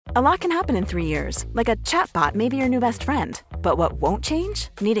A lot can happen in 3 years, like a chatbot may be your new best friend. But what won't change?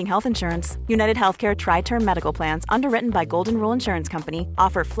 Needing health insurance. United Healthcare Tri-Term Medical Plans, underwritten by Golden Rule Insurance Company,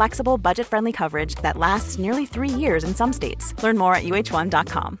 offer flexible, budget-friendly coverage that lasts nearly 3 years in some states. Learn more at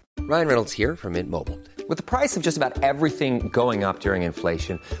uh1.com. Ryan Reynolds here from Mint Mobile. With the price of just about everything going up during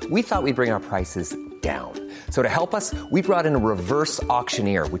inflation, we thought we'd bring our prices down. So to help us, we brought in a reverse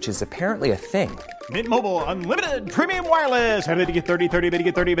auctioneer, which is apparently a thing. Mint Mobile Unlimited Premium Wireless. How to get 30, 30, bit to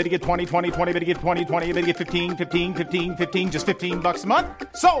get 30, bit to get 20, 20, 20, bit to get 20, 20, bit to get 15, 15, 15, 15, just $15 a month?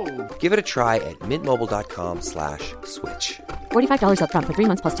 Sold! Give it a try at mintmobile.com/switch. $45 up front for 3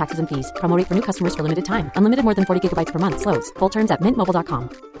 months plus taxes and fees. Promo rate for new customers for limited time. Unlimited more than 40 gigabytes per month. Slows full terms at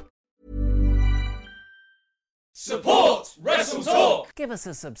mintmobile.com. Support Wrestle Talk! Give us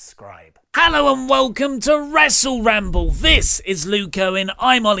a subscribe. Hello and welcome to Wrestle Ramble. This is Luke Owen,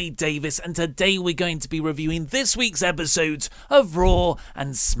 I'm Ollie Davis, and today we're going to be reviewing this week's episodes of Raw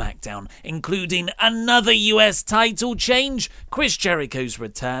and SmackDown, including another US title change, Chris Jericho's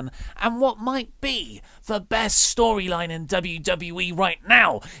return, and what might be the best storyline in WWE right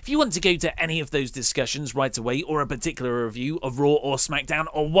now. If you want to go to any of those discussions right away, or a particular review of Raw or SmackDown,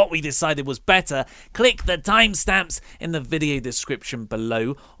 or what we decided was better, click the timestamps in the video description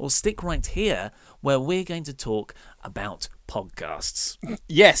below, or stick right here where we're going to talk about podcasts.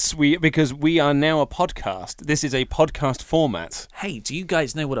 Yes, because we are now a podcast. This is a podcast format. Hey, do you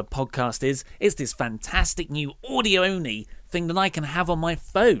guys know what a podcast is? It's this fantastic new audio-only thing that I can have on my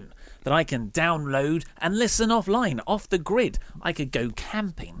phone, that I can download and listen offline, off the grid. I could go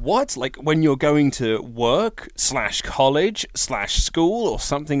camping. What? Like when you're going to work /college/school or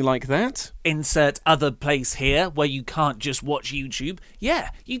something like that? Insert other place here where you can't just watch YouTube.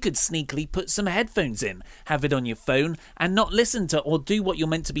 Yeah, you could sneakily put some headphones in, have it on your phone, and not listen to or do what you're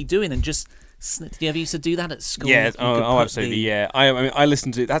meant to be doing and just... Do you ever used to do that at school? Yeah, absolutely, yeah. I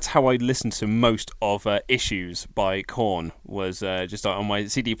listened to... That's how I listened to most of Issues by Korn, was just on my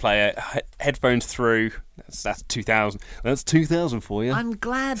CD player, headphones through. That's 2000. That's 2000 for you. I'm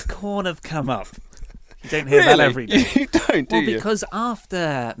glad Korn have come up. You don't hear that every day. You don't, do you? Well, because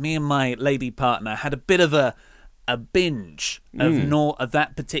after me and my lady partner had a bit of a binge of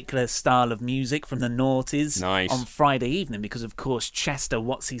that particular style of music from the noughties on Friday evening, because of course Chester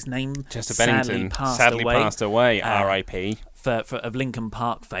Bennington sadly passed away, R.I.P. of Linkin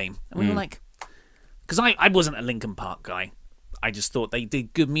Park fame, and we were like, because I wasn't a Linkin Park guy, I just thought they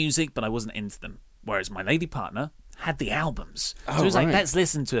did good music, but I wasn't into them, whereas my lady partner had the albums. So it was like, let's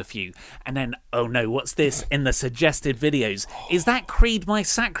listen to a few. And then, oh no, what's this in the suggested videos? Is that Creed My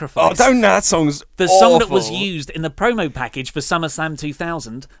Sacrifice? Oh, don't know, that song's the awful. song that was used in the promo package for SummerSlam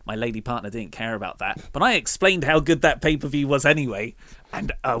 2000. My lady partner didn't care about that, but I explained how good that pay-per-view was anyway.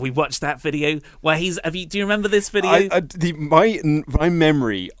 And we watched that video where do you remember this video? My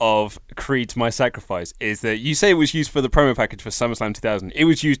memory of Creed My Sacrifice is that you say it was used for the promo package for SummerSlam 2000. It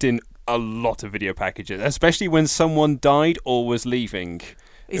was used in a lot of video packages, especially when someone died or was leaving.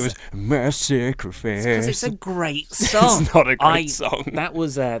 It was My Sacrifice. Because it's a great song. It's not a great song. That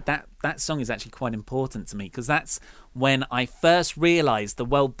was that song is actually quite important to me, because that's when I first realised the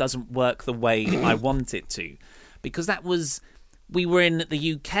world doesn't work the way I want it to. Because we were in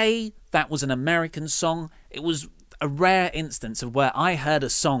the UK, that was an American song. It was a rare instance of where I heard a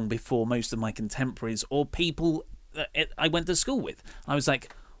song before most of my contemporaries or people I went to school with. I was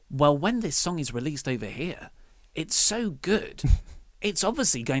like, well, when this song is released over here, it's so good. It's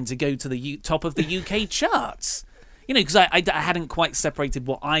obviously going to go to the top of the UK charts. You know, because I hadn't quite separated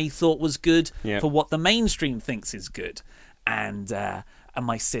what I thought was good for what the mainstream thinks is good. And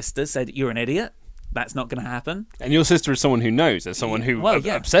my sister said, "You're an idiot. That's not going to happen." And your sister is someone who knows, as someone who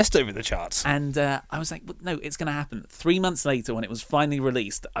obsessed over the charts. And I was like, well, no, it's going to happen. 3 months later, when it was finally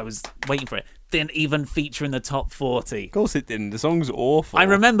released, I was waiting for it. Didn't even feature in the top 40. Of course it didn't. The song's awful. I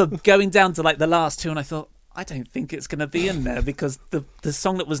remember going down to like the last two, and I thought, I don't think it's going to be in there, because the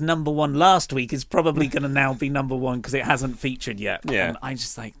song that was number one last week is probably going to now be number one because it hasn't featured yet. Yeah. And I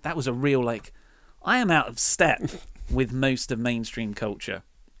just that was a real I am out of step with most of mainstream culture.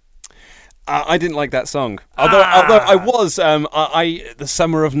 I didn't like that song. Although I was, the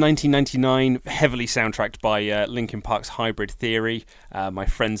summer of 1999, heavily soundtracked by Linkin Park's Hybrid Theory. My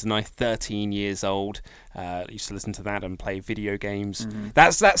friends and I, 13 years old, used to listen to that and play video games. Mm-hmm.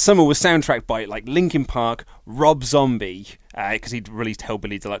 That summer was soundtracked by Linkin Park, Rob Zombie, because he'd released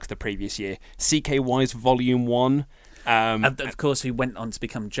Hellbilly Deluxe the previous year, CKY's Volume 1. Of course, who went on to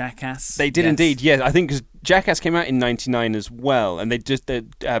become Jackass. They did indeed, yes. I think because Jackass came out in 99 as well, and Bam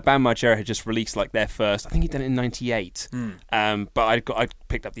Margera had just released their first. I think he'd done it in 98. But I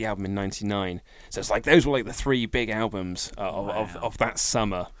picked up the album in 99. So it's those were the three big albums of that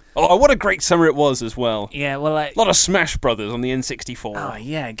summer. Oh, what a great summer it was as well. Yeah, well, A lot of Smash Brothers on the N64. oh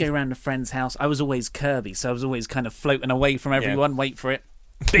yeah, go around a friend's house. I was always Kirby, so I was always kind of floating away from everyone. Wait for it.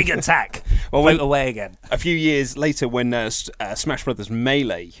 Big attack. Well, Float away again. A few years later, when Smash Brothers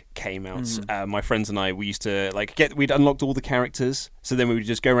Melee came out, my friends and I, we used to we'd unlocked all the characters, so then we would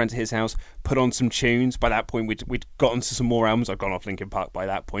just go around to his house, put on some tunes. By that point, we'd got onto some more albums. I'd gone off Linkin Park by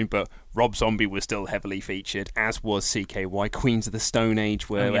that point, but Rob Zombie was still heavily featured, as was CKY. Queens of the Stone Age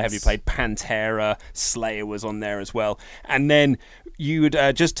were heavily played. Pantera, Slayer was on there as well. And then you would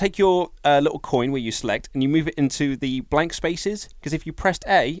just take your little coin where you select and you move it into the blank spaces, because if you pressed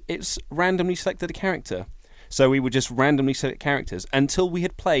A, it's randomly selected a character. So we would just randomly select characters until we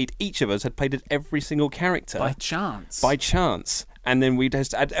had played, each of us had played every single character. By chance. By chance. And then we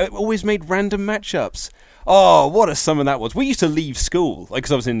just always made random matchups. Oh, what a summer that was. We used to leave school,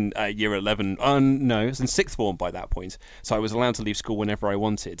 because I was in year 11. No, I was in sixth form by that point. So I was allowed to leave school whenever I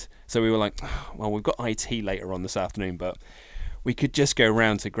wanted. So we were like, well, we've got IT later on this afternoon, but we could just go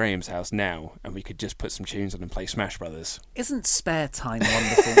round to Graham's house now and we could just put some tunes on and play Smash Brothers. Isn't spare time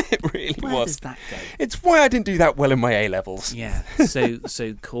wonderful? It really was. Where does that go? It's why I didn't do that well in my A-levels. Yeah,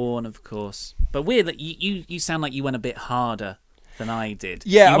 so Korn, of course. But weird that you sound like you went a bit harder than I did.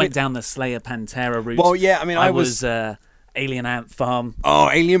 Yeah, you went down the Slayer Pantera route. Well, yeah, I mean, I was Alien Ant Farm. Oh,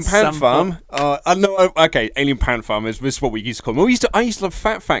 Alien Pant Farm. Okay, Alien Pant Farm is what we used to call them. I used to love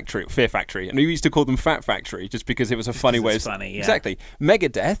Fear Factory, and we used to call them Fat Factory just because it was a funny way. Funny, yeah. Exactly.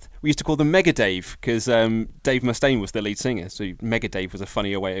 Megadeth, we used to call them Mega Dave because Dave Mustaine was the lead singer, so Mega Dave was a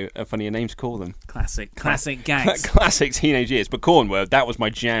funnier name to call them. Classic gangs. Classic teenage years. But Korn, that was my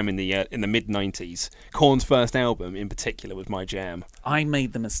jam in the mid '90s. Korn's first album in particular was my jam. I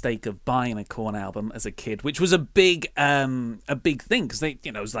made the mistake of buying a Korn album as a kid, which was a big thing because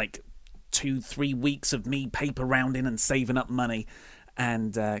it was like 2-3 weeks of me paper rounding and saving up money,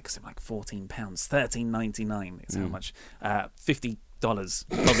 and because it was like £14, $13.99 is how much, $50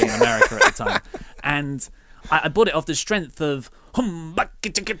 probably in America at the time, and I bought it off the strength of you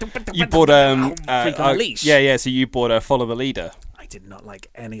bought Freak on a Leash. Yeah. So you bought Follow the Leader. I did not like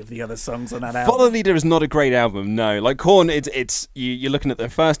any of the other songs on that album. Follow the Leader is not a great album, no. Like Korn, you're looking at their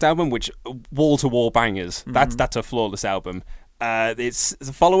first album, which wall-to-wall bangers. Mm-hmm. That's a flawless album. It's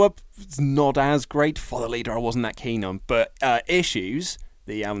a follow-up. It's not as great. Follow the Leader, I wasn't that keen on. But Issues,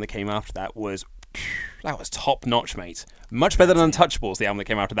 the album that came after that was top-notch, mate. Much better than Untouchables, the album that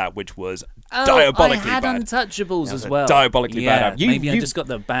came after that, which was diabolically bad. I had Untouchables as well. Diabolically bad album. Maybe I just got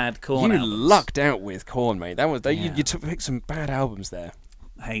the bad Korn albums. You lucked out with Korn, mate. You picked some bad albums there.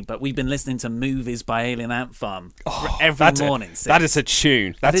 Hey, but we've been listening to Movies by Alien Ant Farm every morning. That is a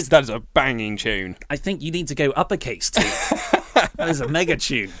tune. That is a banging tune. I think you need to go uppercase too. That is a mega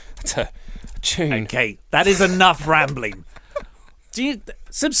tune. That's a tune. Okay, that is enough rambling. Do you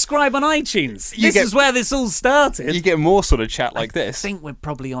subscribe on iTunes? This is where this all started. You get more sort of chat like this. I think we're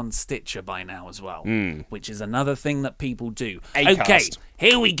probably on Stitcher by now as well, which is another thing that people do. Acast. Okay,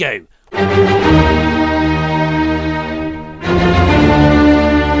 here we go.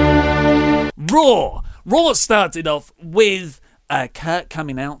 Raw started off with Kurt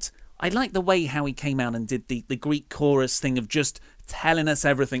coming out. I like the way how he came out and did the Greek chorus thing of just telling us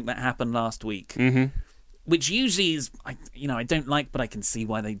everything that happened last week. Mm-hmm. Which usually is, I don't like, but I can see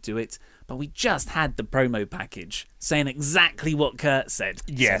why they do it. But we just had the promo package saying exactly what Kurt said.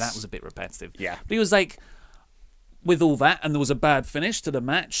 Yes. So that was a bit repetitive. Yeah. But he was like, with all that, and there was a bad finish to the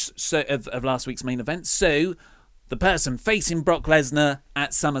match of last week's main event. So the person facing Brock Lesnar at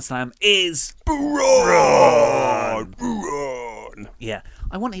SummerSlam is Braun. Yeah.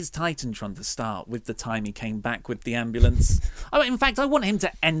 I want his Titantron to start with the time he came back with the ambulance. In fact, I want him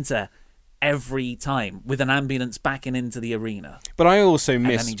to enter every time with an ambulance backing into the arena. But I also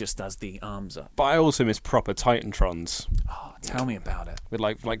miss... And then he just does the arms up. But I also miss proper Titantrons. Oh, tell me about it. With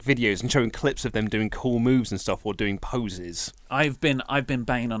like videos and showing clips of them doing cool moves and stuff or doing poses. I've been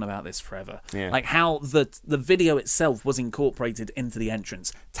banging on about this forever. Yeah. Like how the video itself was incorporated into the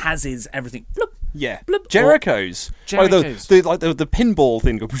entrance. Taz's everything. Bloop, yeah. bloop, Jericho's. Jericho's. The pinball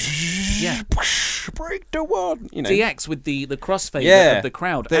thing. Yeah. Break the one. DX with the crossfader of the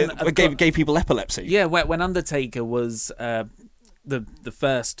crowd. Gave people epilepsy. Yeah, when Undertaker was the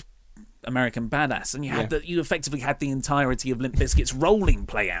first American Badass, and you effectively had the entirety of Limp Bizkit's Rolling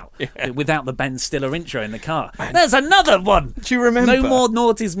play out without the Ben Stiller intro in the car. Man. There's another one. Do you remember? No more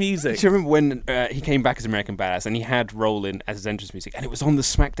noughties music. Do you remember when he came back as American Badass and he had Rolling as his entrance music, and it was on the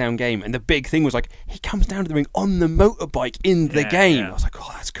SmackDown game, and the big thing was like he comes down to the ring on the motorbike in the game. I was like,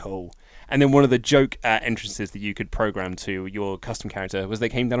 oh, that's cool. And then one of the joke entrances that you could program to your custom character was they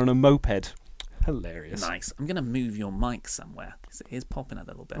came down on a moped. Hilarious. Nice. I'm going to move your mic somewhere because it is popping a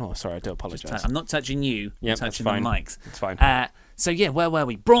little bit. Oh, sorry, I do apologise. I'm not touching you. Yep, I'm touching that's the fine. mics. It's fine. So yeah, where were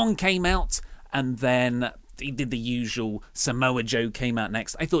we? Braun came out, and then he did the usual. Samoa Joe came out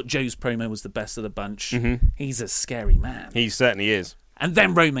next. I thought Joe's promo was the best of the bunch. Mm-hmm. He's a scary man. He certainly is. And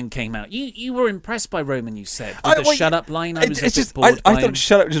then Roman came out. You were impressed by Roman, you said. With the shut up line, I was a bit bored by I thought him.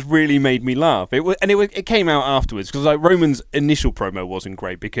 shut up just really made me laugh. It came out afterwards because like Roman's initial promo wasn't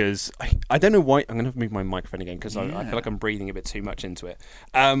great because I don't know why. I'm going to move my microphone again because I feel like I'm breathing a bit too much into it.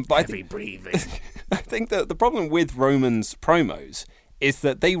 But Heavy breathing. I think that the problem with Roman's promos is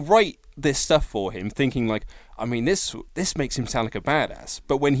that they write this stuff for him thinking like, I mean, this makes him sound like a badass.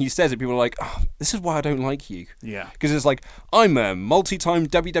 But when he says it, people are like, oh, this is why I don't like you. Yeah. Because it's like, I'm a multi-time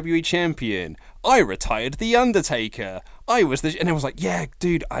WWE champion. I retired The Undertaker. I was the... And I was like, yeah,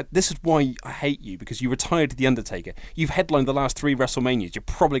 dude, this is why I hate you, because you retired The Undertaker. You've headlined the last 3 WrestleManias. You're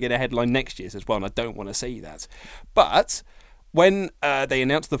probably going to headline next year's as well, and I don't want to see that. But... when they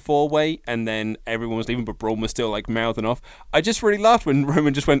announced the 4-way and then everyone was leaving but Braun was still like mouthing off, I just really laughed when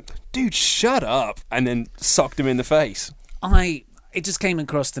Roman just went, dude, shut up, and then socked him in the face. It just came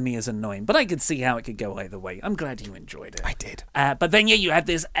across to me as annoying, but I could see how it could go either way. I'm glad you enjoyed it. I did. But then, yeah, you had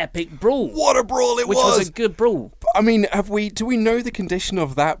this epic brawl. What a brawl it was! Which was a good brawl. I mean, do we know the condition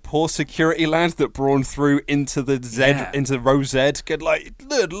of that poor security lad that Braun threw into the into row Z? Like,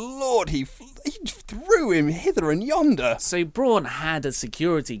 good Lord, he threw him hither and yonder. So Braun had a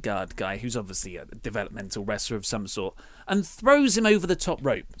security guard guy who's obviously a developmental wrestler of some sort and throws him over the top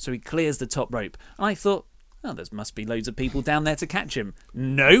rope. So he clears the top rope. And I thought, oh, there must be loads of people down there to catch him.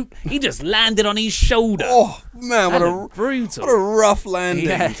 Nope, he just landed on his shoulder. Oh man, brutal! What a rough landing.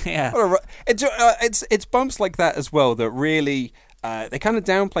 Yeah. It's bumps like that as well that really they kind of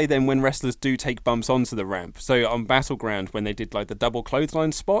downplay them when wrestlers do take bumps onto the ramp. So on Battleground, when they did like the double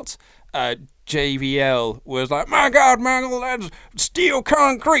clothesline spots, JVL was like, my God, man, that's steel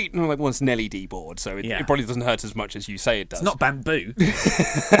concrete. And I'm like, well, it's an LED board, so it probably doesn't hurt as much as you say it does. It's not bamboo.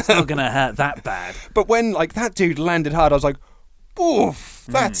 It's not going to hurt that bad. But when like that dude landed hard, I was like, oof,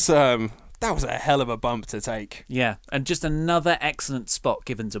 that's that was a hell of a bump to take. Yeah, and just another excellent spot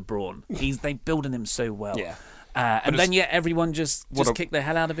given to Braun. They building him so well. Yeah. And then everyone just kicked the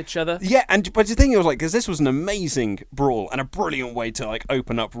hell out of each other. Yeah, but the thing was like, because this was an amazing brawl and a brilliant way to like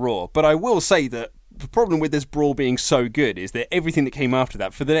open up Raw. But I will say that the problem with this brawl being so good is that everything that came after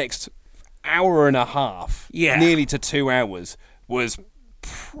that for the next hour and a half, nearly to 2 hours, was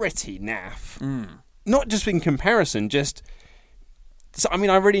pretty naff. Not just in comparison, just. So, I mean,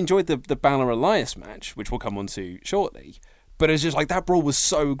 I really enjoyed the Balor Elias match, which we'll come on to shortly. But it's just like that brawl was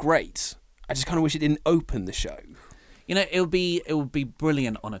so great. I just kind of wish it didn't open the show. You know, it would be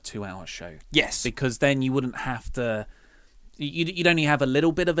brilliant on a 2-hour show. Yes, because then you wouldn't have to. You'd only have a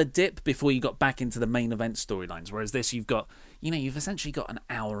little bit of a dip before you got back into the main event storylines. Whereas this, you've essentially got an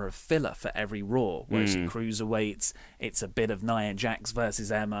hour of filler for every Raw. Whereas Cruiserweights, it's a bit of Nia Jax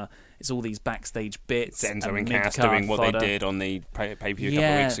versus Emma. It's all these backstage bits. It's Enzo and Cass doing what they did on the pay-per-view a couple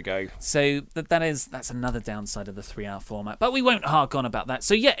of weeks ago. So that's another downside of the 3-hour format. But we won't hark on about that.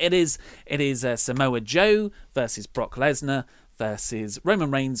 So yeah, it is Samoa Joe versus Brock Lesnar versus Roman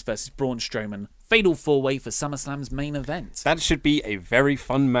Reigns versus Braun Strowman. Fatal 4-way for SummerSlam's main event. That should be a very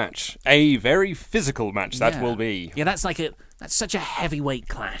fun match. A very physical match that will be. Yeah, that's such a heavyweight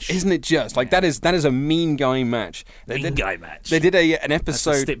clash. Isn't it just? Like that is a mean guy match. Guy match. They did an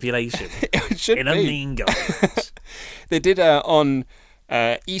episode. That's a stipulation. It should in be. A mean guy match. They did on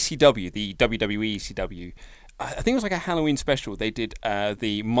ECW, the WWE ECW. I think it was like a Halloween special. They did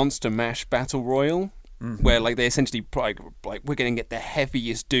the Monster Mash Battle Royal. Where like they essentially like we're going to get the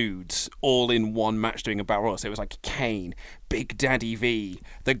heaviest dudes all in one match doing a battle royal. So it was like Kane, Big Daddy V,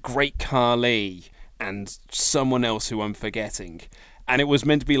 the Great Khali, and someone else who I'm forgetting. And it was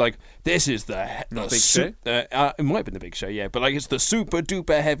meant to be like, this is the Big Show. It might have been the Big Show, yeah. But like it's the super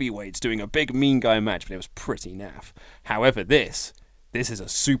duper heavyweights doing a big mean guy match, but it was pretty naff. However, this is a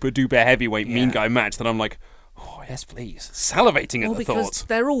super duper heavyweight mean guy match that I'm like, oh, yes, please. Salivating at the thought. Because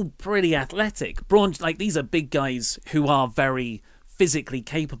they're all pretty athletic. Braun, like, these are big guys who are very physically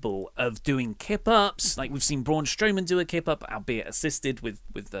capable of doing kip-ups. Like, we've seen Braun Strowman do a kip-up, albeit assisted with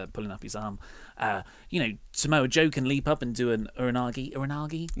pulling up his arm. Samoa Joe can leap up and do an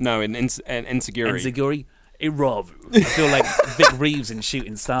Uranagi? No, an Enziguri. Enziguri. Iravu. I feel like Vic Reeves in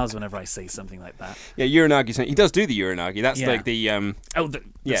Shooting Stars whenever I say something like that. Yeah, Uranagi. He does do the Uranagi. That's like the...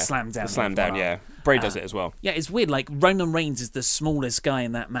 the slam down. The slam down, yeah. Bray does it as well. Yeah, it's weird. Like, Roman Reigns is the smallest guy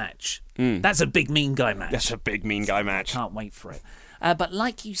in that match. That's a big mean guy match. That's a big mean guy match. Can't wait for it. But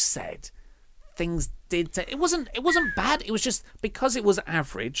like you said, things did... it wasn't bad. It was just... because it was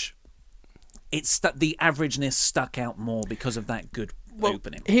average... the averageness stuck out more because of that good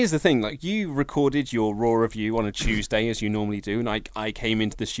opening. Here's the thing, like, you recorded your Raw review on a Tuesday, as you normally do, and I came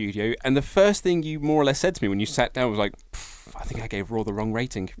into the studio, and the first thing you more or less said to me when you sat down was like, I think I gave Raw the wrong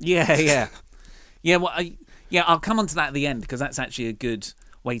rating. Yeah. Well, I'll come on to that at the end, because that's actually a good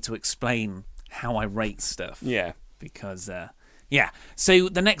way to explain how I rate stuff. Yeah. Because, so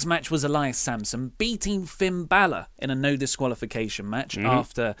the next match was Elias Samson beating Finn Balor in a no disqualification match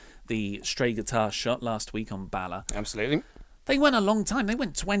after the stray guitar shot last week on Balor. Absolutely. They went a long time. They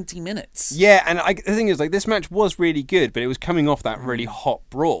went 20 minutes. Yeah, and the thing is, like, this match was really good, but it was coming off that really hot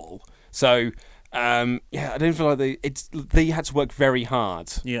brawl. So, I don't feel like they had to work very hard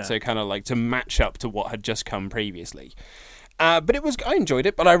to kind of like to match up to what had just come previously. But I enjoyed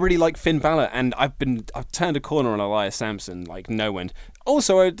it, but I really like Finn Balor, and I've turned a corner on Elias Samson like no end.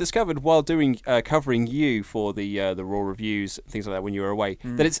 Also, I discovered while doing covering you for the Raw reviews, things like that, when you were away,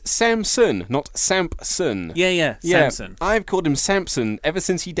 that it's Samson, not Sampson. Yeah, Samson. I've called him Samson ever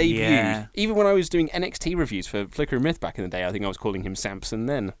since he debuted. Yeah. Even when I was doing NXT reviews for Flicker and Myth back in the day, I think I was calling him Samson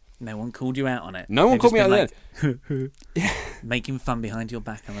then. No one called you out on it. No one called me out on it. Making fun behind your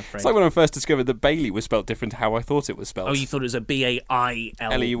back, I'm afraid. It's like when I first discovered that Bailey was spelt different to how I thought it was spelled. Oh, you thought it was a Bailey,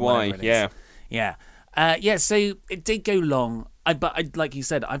 yeah. Yeah, so it did go long. But like you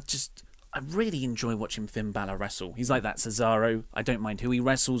said, I really enjoy watching Finn Balor wrestle. He's like that Cesaro. I don't mind who he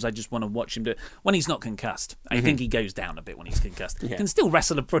wrestles. I just want to watch him do it when he's not concussed. I think he goes down a bit when he's concussed. He can still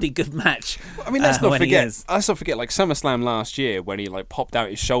wrestle a pretty good match. I mean, let's not forget like SummerSlam last year when he like popped out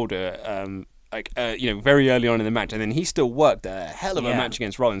his shoulder very early on in the match, and then he still worked a hell of a match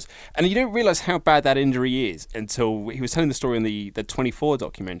against Rollins. And you don't realise how bad that injury is until he was telling the story in the 24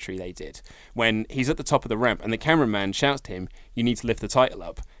 documentary they did, when he's at the top of the ramp and the cameraman shouts to him, "You need to lift the title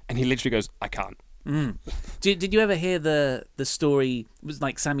up," and he literally goes, "I can't." Did you ever hear the story? It was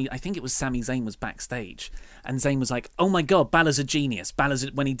like I think it was Sami Zayn was backstage, and Zayn was like, "Oh my God, Balor's a genius."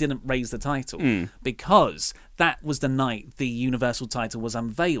 When he didn't raise the title, because that was the night the Universal title was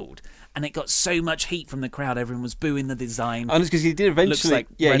unveiled, and it got so much heat from the crowd. Everyone was booing the design. And it's because he did eventually, looks like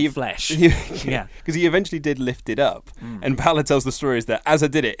red flesh. Because he eventually did lift it up. And Balor tells the story is that as I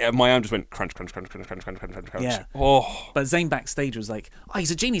did it, my arm just went crunch, crunch, crunch, crunch, crunch, crunch, crunch, crunch. Yeah. Oh. But Zayn backstage was like, "Oh, he's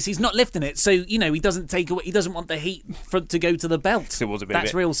a genius. He's not lifting it, so he doesn't take away. He doesn't want the heat to go to the belt. It was a bit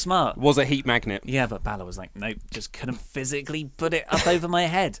That's of it. Real smart. Was a heat magnet. Yeah, but Balor was like, nope, just couldn't physically put it up over my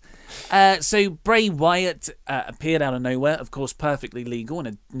head. So Bray Wyatt appeared out of nowhere, of course, perfectly legal in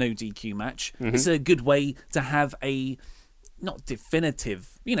a no DQ match. It's a good way to have not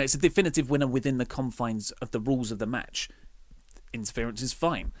definitive, it's a definitive winner within the confines of the rules of the match. Interference is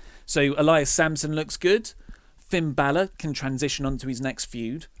fine. So Elias Samson looks good. Finn Balor can transition onto his next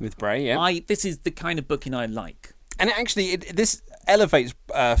feud with Bray. Yeah, this is the kind of booking I like. And this elevates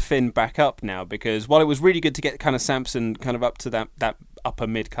Finn back up now, because while it was really good to get kind of Samson kind of up to that upper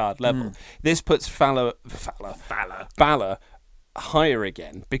mid-card level, this puts Balor higher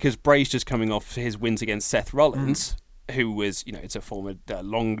again, because Bray's just coming off his wins against Seth Rollins, who was, it's a former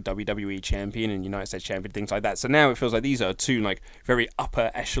long WWE champion and United States champion, things like that. So now it feels like these are two like very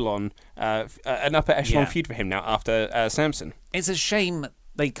upper echelon, an upper echelon feud for him now after Samson. It's a shame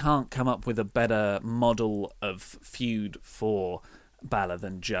they can't come up with a better model of feud for Balor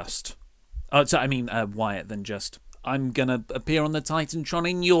than just... Wyatt than just... I'm going to appear on the Titantron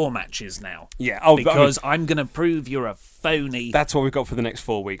in your matches now. Yeah. I'm going to prove you're a phony. That's what we've got for the next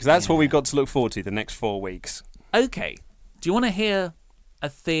 4 weeks. That's what we've got to look forward to the next 4 weeks. Okay. Do you want to hear a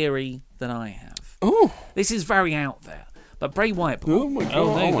theory that I have? Oh. This is very out there. But Bray Wyatt... Oh, my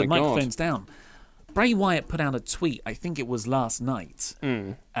God. The microphone's down. Bray Wyatt put out a tweet, I think it was last night,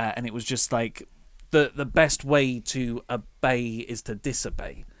 and it was just like, the best way to obey is to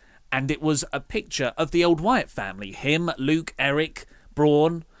disobey. And it was a picture of the old Wyatt family, him, Luke, Eric,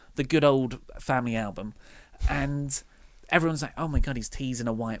 Braun, the good old family album. And everyone's like, oh my God, he's teasing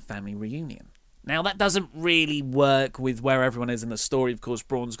a Wyatt family reunion. Now, that doesn't really work with where everyone is in the story. Of course,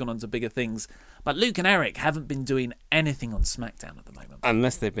 Braun's gone on to bigger things. But Luke and Eric haven't been doing anything on SmackDown at the moment.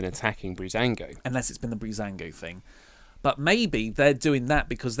 Unless they've been attacking Breezango. Unless it's been the Breezango thing. But maybe they're doing that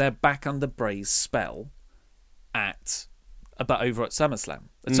because they're back under Bray's spell over at SummerSlam.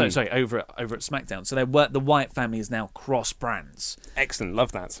 Over at SmackDown. So the Wyatt family is now cross brands. Excellent,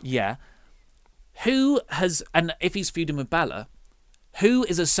 love that. Yeah. And if he's feuding with Balor, who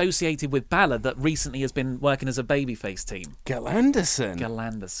is associated with Balor that recently has been working as a babyface team?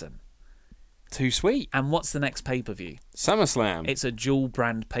 Galanderson. Too sweet. And what's the next pay-per-view? SummerSlam. It's a dual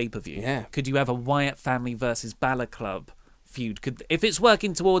brand pay-per-view. Yeah. Could you have a Wyatt family versus Balor Club feud? If it's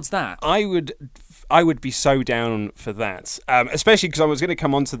working towards that, I would be so down for that, especially because I was going to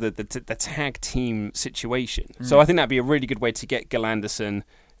come on to the tag team situation. So I think that'd be a really good way to get Gil Anderson,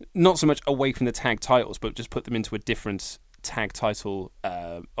 not so much away from the tag titles, but just put them into a different tag title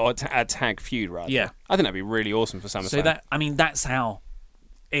or a tag feud, rather. Yeah. I think that'd be really awesome for SummerSlam. So that's how.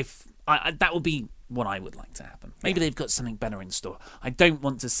 If that would be what I would like to happen. Maybe they've got something better in store. I don't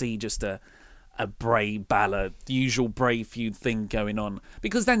want to see just a Bray Balor, the usual Bray feud thing going on,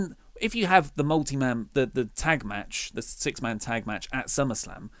 because then if you have the multi-man, the tag match, the 6-man tag match at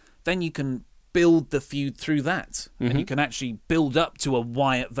SummerSlam, then you can build the feud through that, and you can actually build up to a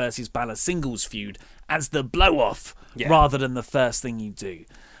Wyatt versus Balor singles feud as the blow-off, rather than the first thing you do.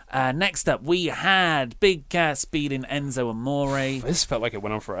 Next up, we had Big Cass beating Enzo Amore. This felt like it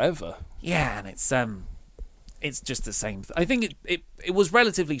went on forever. Yeah, and it's just the same. I think it was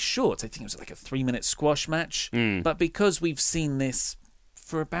relatively short. I think it was like a 3-minute squash match. But because we've seen this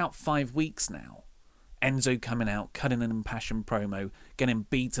for about 5 weeks now, Enzo coming out, cutting an impassioned promo, getting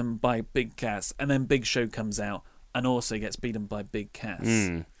beaten by Big Cass, and then Big Show comes out and also gets beaten by Big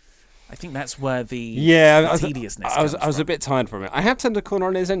Cass. I think that's where the tediousness comes I was a bit tired from it. I have turned a corner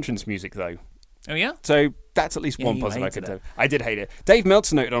on his entrance music, though. Oh, yeah? So that's at least one positive I could do. I did hate it. Dave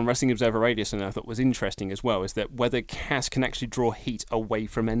Meltzer noted on Wrestling Observer Radio, something I thought was interesting as well, is that whether Cass can actually draw heat away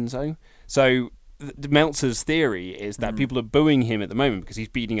from Enzo. So Meltzer's theory is that people are booing him at the moment because he's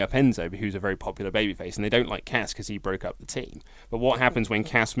beating up Enzo, who's a very popular babyface, and they don't like Cass because he broke up the team. But what happens when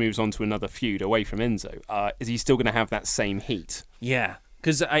Cass moves on to another feud away from Enzo? Is he still going to have that same heat? Yeah,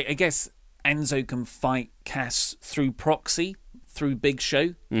 because I guess Enzo can fight Cass through proxy, through Big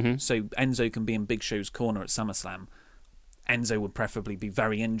Show. So Enzo can be in Big Show's corner at SummerSlam. Enzo would preferably be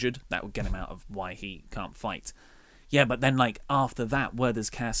very injured. That would get him out of why he can't fight. Yeah, but then, like, after that, where does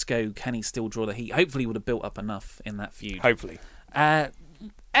Cass go? Can he still draw the heat? Hopefully he would have built up enough in that feud. Hopefully.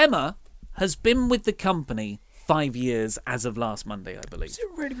 Emma has been with the company 5 years as of last Monday, I believe. Has it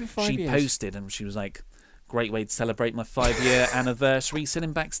really been 5 years? She posted and she was like, great way to celebrate my 5-year anniversary,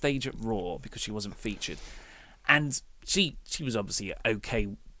 sitting backstage at Raw because she wasn't featured. And she was obviously okay.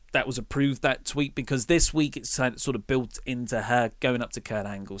 That was approved, that tweet, because this week it's sort of built into her going up to Kurt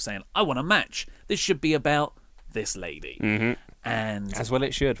Angle saying, I want a match. This should be about this lady. And as well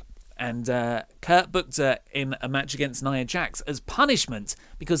it should. And Kurt booked her in a match against Nia Jax as punishment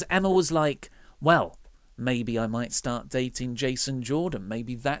because Emma was like, well, maybe I might start dating Jason Jordan.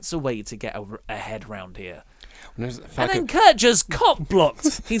 Maybe that's a way to get ahead round here. And then Kurt just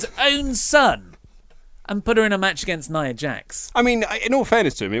cock-blocked his own son and put her in a match against Nia Jax. I mean, in all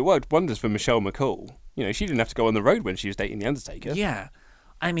fairness to him, it worked wonders for Michelle McCool. You know, she didn't have to go on the road when she was dating The Undertaker. Yeah.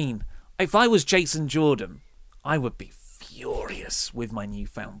 I mean, if I was Jason Jordan, I would be furious with my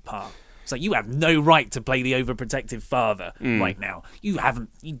newfound part. It's like, you have no right to play the overprotective father right now. You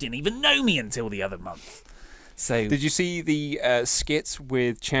didn't even know me until the other month. So, did you see the skit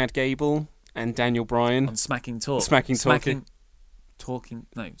with Chad Gable and Daniel Bryan on Smacking Talk? Smacking Talk. Smacking Talk.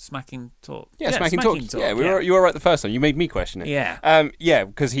 Yeah, Smacking Talk. Yeah, you were right the first time. You made me question it. Yeah. Yeah,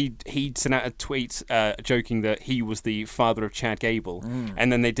 because he sent out a tweet joking that he was the father of Chad Gable,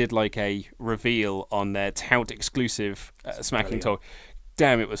 and then they did like a reveal on their tout exclusive Smacking Talk.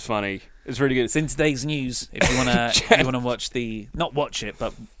 Damn, it was funny. It's really good. It's in today's news. If you want to watch not watch it,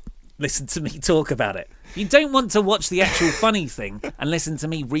 but listen to me talk about it. You don't want to watch the actual funny thing and listen to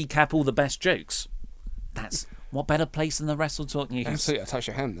me recap all the best jokes. That's what better place than the Wrestle Talk News? Absolutely, I touched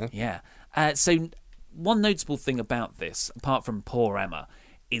your hand there. Yeah. So one notable thing about this, apart from poor Emma,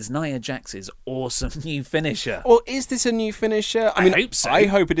 is Nia Jax's awesome new finisher. Well, is this a new finisher? I hope so. I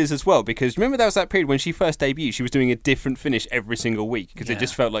hope it is as well, because remember that was that period when she first debuted, she was doing a different finish every single week, because it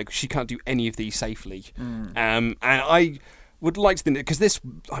just felt like she can't do any of these safely. And I would like to think, because this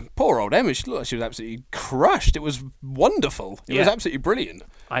poor old Emma, she looked like she was absolutely crushed. It was wonderful. It was absolutely brilliant.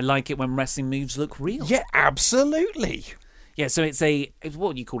 I like it when wrestling moves look real. Yeah, absolutely. Yeah, so it's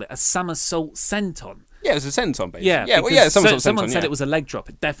what do you call it? A somersault senton. Yeah, it was a senton, basically. Yeah, somersault someone senton, said it was a leg drop.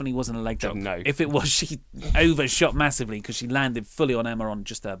 It definitely wasn't a leg drop. No. If it was, she overshot massively because she landed fully on Emma on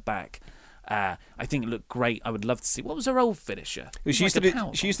just her back. I think it looked great. I would love to see. What was her old finisher? She used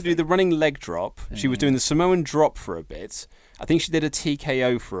to do the running leg drop. She was doing the Samoan drop for a bit. I think she did a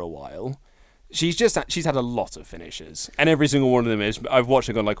TKO for a while. She's had a lot of finishes, and every single one of them is. I've watched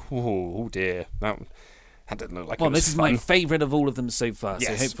and gone like, oh dear, that didn't look like. Well, it was this is fun. my favourite of all of them so far.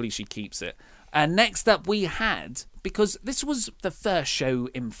 Yes. So hopefully she keeps it. Next up, we had, because this was the first show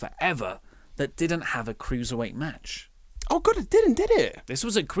in forever that didn't have a cruiserweight match. Oh god, it didn't, did it? This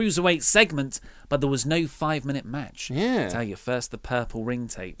was a cruiserweight segment, but there was no 5-minute match. Yeah. I tell you, first the purple ring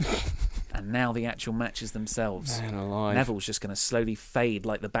tape, And now the actual matches themselves. Man alive. Neville's just going to slowly fade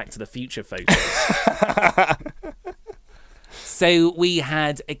like the Back to the Future photos. So we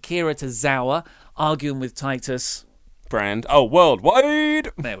had Akira Tozawa arguing with Titus. Brand. Oh,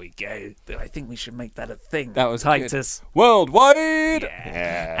 worldwide. There we go. I think we should make that a thing. That was Titus. Good. Worldwide.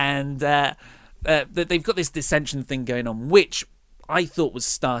 Yeah. And they've got this dissension thing going on, which I thought was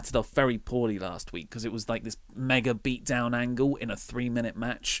started off very poorly last week because it was like this mega beatdown angle in a 3-minute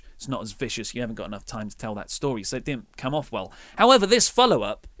match. It's not as vicious. You haven't got enough time to tell that story, so it didn't come off well. However, this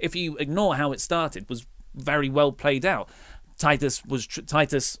follow-up, if you ignore how it started, was very well played out. Titus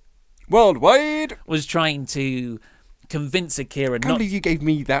Worldwide was trying to convince Akira I can't not. believe you gave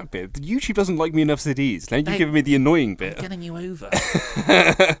me that bit. YouTube doesn't like me enough as it is. Now you've given me the annoying bit. I'm getting you over.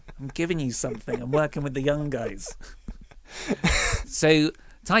 I'm giving you something. I'm working with the young guys. So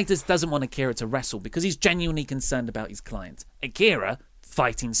Titus doesn't want Akira to wrestle because he's genuinely concerned about his client. Akira,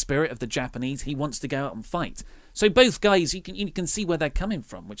 fighting spirit of the Japanese, he wants to go out and fight. So both guys, you can see where they're coming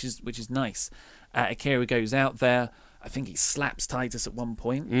from, which is nice. Akira goes out there. I think he slaps Titus at one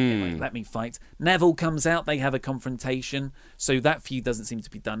point. Like, let me fight. Neville comes out. They have a confrontation. So that feud doesn't seem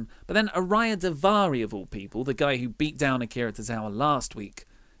to be done. But then Araya Davari, of all people, the guy who beat down Akira Tozawa last week,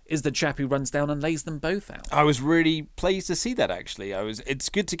 is the chap who runs down and lays them both out. I was really pleased to see that, actually. It's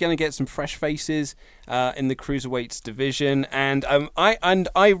good to kind of get some fresh faces in the cruiserweights division, and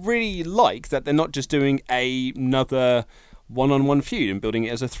I really like that they're not just doing another one-on-one feud and building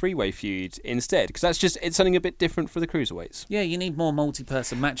it as a 3-way feud instead, because it's something a bit different for the cruiserweights. Yeah, you need more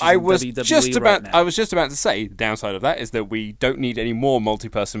multi-person matches in WWE right now. I was just about to say the downside of that is that we don't need any more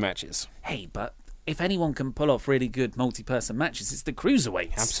multi-person matches. Hey, but if anyone can pull off really good multi-person matches, it's the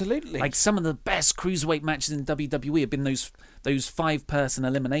cruiserweights. Absolutely. Like some of the best cruiserweight matches in WWE have been those 5-person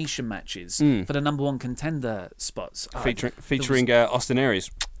elimination matches for the number 1 contender spots. Featuring Austin Aries.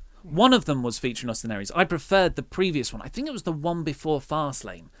 One of them was featuring Austin Aries. I preferred the previous one. I think it was the one before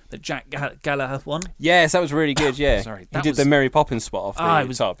Fastlane that Jack Gallagher won. Yes, that was really good, yeah. Sorry. He did the Mary Poppins spot off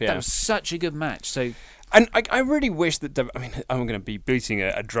the top, yeah. That was such a good match. So, and I really wish that... I'm going to be beating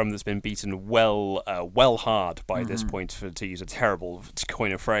a drum that's been beaten well hard by this point, to use a terrible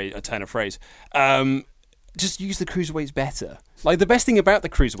turn of phrase. Just use the cruiserweights better. Like, the best thing about the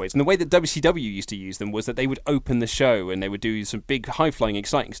cruiserweights, and the way that WCW used to use them, was that they would open the show and they would do some big, high-flying,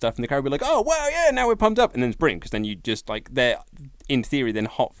 exciting stuff, and the crowd would be like, oh, wow, yeah, now we're pumped up. And then it's brilliant, because then you just, like, they're, in theory, then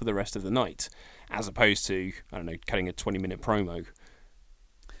hot for the rest of the night, as opposed to, I don't know, cutting a 20-minute promo.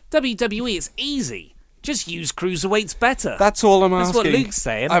 WWE, it's easy. Just use cruiserweights better. That's all I'm asking. That's what Luke's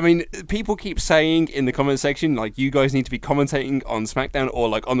saying. I mean, people keep saying in the comment section, like, you guys need to be commentating on SmackDown or,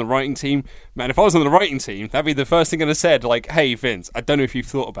 like, on the writing team. Man, if I was on the writing team, that'd be the first thing I'd have said, like, hey, Vince, I don't know if you've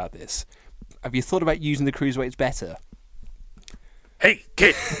thought about this. Have you thought about using the cruiserweights better? Hey,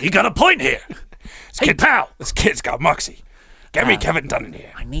 kid, you got a point here. Hey, pal. This kid's got moxie. Get me Kevin Dunn in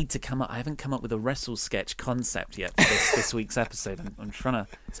here. I need to come up. I haven't come up with a wrestle sketch concept yet for this week's episode. I'm trying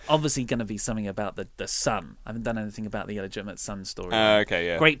to. It's obviously going to be something about the sun. I haven't done anything about the illegitimate son story. Okay,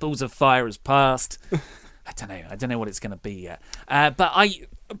 yeah. Great Balls of Fire has passed. I don't know what it's going to be yet. But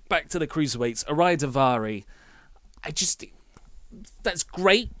back to the cruiserweights. Araya Davari. That's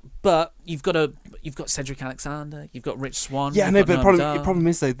great, but you've got Cedric Alexander, you've got Rich Swann. Yeah, no, but the problem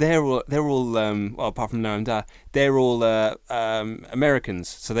is though they're all well, apart from Noam Dar, they're all Americans,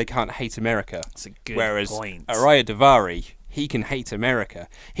 so they can't hate America. That's a good Whereas point. Araya Davari, he can hate America.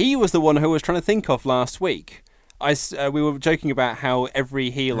 He was the one who I was trying to think of last week. We were joking about how every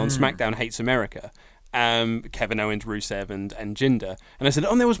heel on SmackDown hates America. Kevin Owens, Rusev, and Jinder. And I said,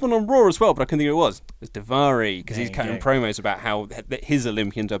 there was one on Raw as well, but I couldn't think who it was. It was Davari, because he's cutting promos about how his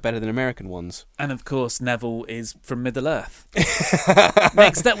Olympians are better than American ones. And of course, Neville is from Middle Earth.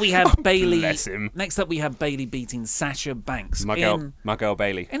 Next up, we have Bayley. Bless him. Next up, we have Bayley beating Sasha Banks. My girl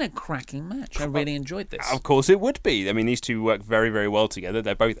Bayley. In a cracking match. I really enjoyed this. Of course it would be. I mean, these two work very, very well together.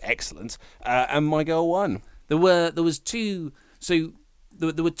 They're both excellent. And my girl won. There were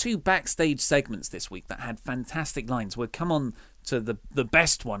two backstage segments this week that had fantastic lines. We'll come on to the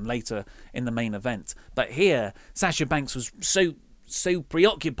best one later in the main event. But here, Sasha Banks was so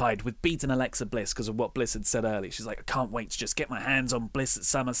preoccupied with beating Alexa Bliss because of what Bliss had said earlier. She's like, I can't wait to just get my hands on Bliss at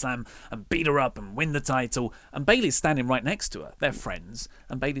SummerSlam and beat her up and win the title. And Bayley's standing right next to her. They're friends.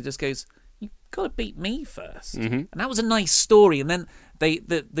 And Bayley just goes, you've got to beat me first. Mm-hmm. And that was a nice story. And then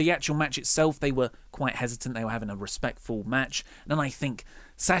the actual match itself, they were quite hesitant. They were having a respectful match. And then I think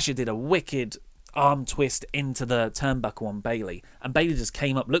Sasha did a wicked arm twist into the turnbuckle on Bayley, and Bayley just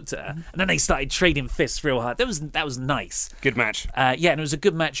came up, looked at her, and then they started trading fists real hard. That was nice. Good match. And it was a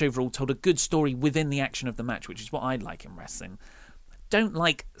good match overall. Told a good story within the action of the match, which is what I like in wrestling. don't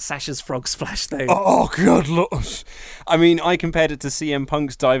like Sasha's frog splash, though. Oh, God, look. I mean, I compared it to CM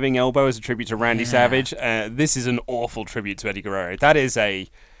Punk's diving elbow as a tribute to Randy Savage. This is an awful tribute to Eddie Guerrero. That is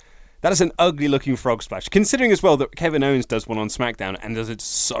an ugly-looking frog splash, considering as well that Kevin Owens does one on SmackDown and does it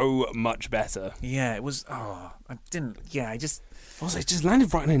so much better. Yeah, it was... Also, it just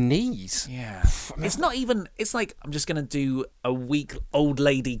landed right on her knees. Yeah. It's not even... It's like, I'm just going to do a weak old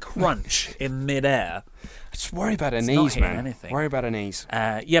lady crunch in midair. Just worry about her knees, man. Anything. Worry about her knees.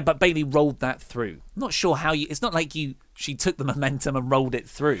 But Bayley rolled that through. I'm not sure how you... It's not like she took the momentum and rolled it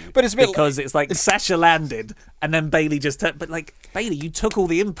through. But it's a bit because it's like Sasha landed and then Bayley just turned. But like, Bayley, you took all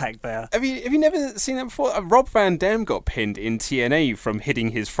the impact there. Have you never seen that before? Rob Van Dam got pinned in TNA from hitting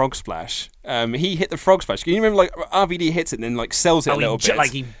his frog splash. He hit the frog splash. Can you remember, like, RVD hits it and then, like, sells it a little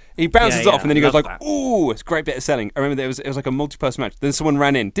bit? He bounces off and then he goes like, that. Ooh, it's a great bit of selling. I remember it was like a multi-person match. Then someone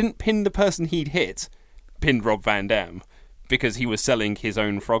ran in, didn't pin the person he'd hit, pinned Rob Van Dam because he was selling his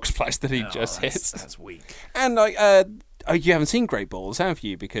own frog splash that he just hit. That's weak. And like, you haven't seen Great Balls, have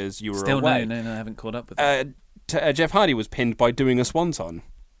you? Because you were away. No, I haven't caught up with that. Jeff Hardy was pinned by doing a swanton.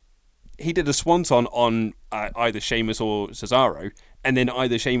 He did a swanton on either Sheamus or Cesaro, and then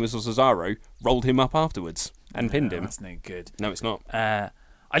either Sheamus or Cesaro rolled him up afterwards and pinned him. That's no good. No, it's not.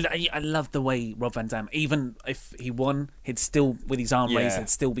 I love the way Rob Van Dam, even if he won, he'd still, with his arm raised, he'd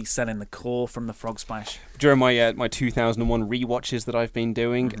still be selling the core from the frog splash. During my 2001 rewatches that I've been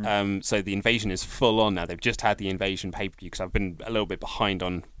doing, so the Invasion is full on now. They've just had the Invasion pay-per-view because I've been a little bit behind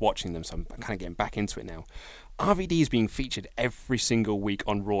on watching them, so I'm kind of getting back into it now. RVD is being featured every single week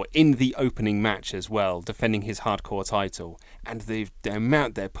on Raw in the opening match as well, defending his hardcore title, and the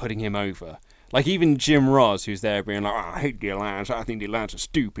amount they're putting him over. Like, even Jim Ross, who's there being like, I hate the Alliance, I think the Alliance are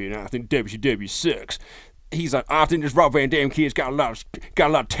stupid, I think WCW sucks. He's like, I think this Rob Van Dam kid's got a lot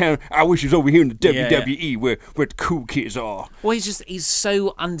of talent. I wish he was over here in the WWE where the cool kids are. Well, he's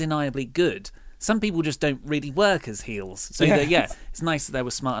so undeniably good. Some people just don't really work as heels. So, it's nice that they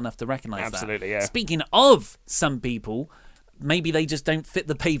were smart enough to recognise that. Absolutely, yeah. Speaking of some people, maybe they just don't fit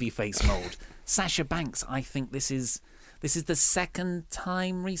the babyface mould. Sasha Banks, I think this is the second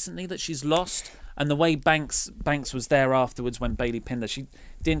time recently that she's lost. And the way Banks was there afterwards when Bayley pinned her, she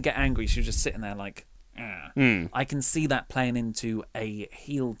didn't get angry. She was just sitting there like, I can see that playing into a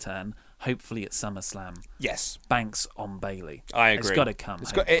heel turn, hopefully at SummerSlam. Yes. Banks on Bayley. I agree. It's got to come.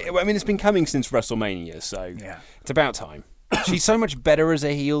 It's been coming since WrestleMania, so it's about time. She's so much better as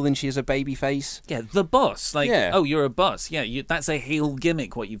a heel than she is a babyface. Yeah, the boss. Oh, you're a boss. Yeah, that's a heel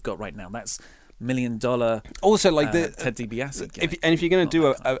gimmick, what you've got right now. That's $1 million also like the Ted DiBiase gimmick. If you're going to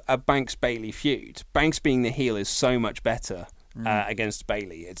do a Banks Bayley feud, Banks being the heel is so much better against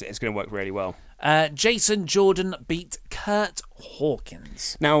Bayley. It's going to work really well. Jason Jordan beat Kurt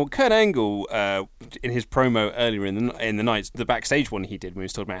Hawkins. Now, Kurt Angle, in his promo earlier in the night, the backstage one he did when he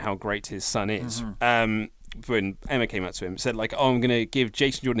was talking about how great his son is, when Emma came out to him, said like, I'm going to give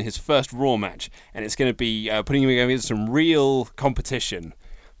Jason Jordan his first Raw match, and it's going to be putting him against some real competition.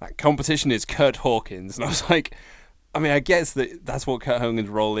 That competition is Kurt Hawkins. And I was like, I mean, I guess that's what Kurt Hawkins'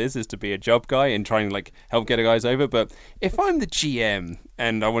 role is to be a job guy and try and like help get guys over. But if I'm the GM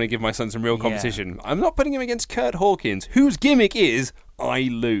and I want to give my son some real competition, I'm not putting him against Kurt Hawkins, whose gimmick is I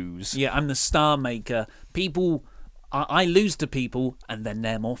lose. Yeah, I'm the star maker. I lose to people and then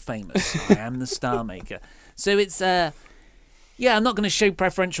they're more famous. I am the star maker. So it's, I'm not going to show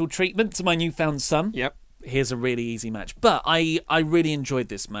preferential treatment to my newfound son. Yep. Here's a really easy match. But I really enjoyed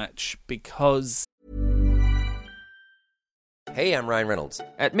this match because... Hey, I'm Ryan Reynolds.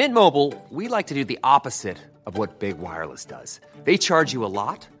 At Mint Mobile, we like to do the opposite of what Big Wireless does. They charge you a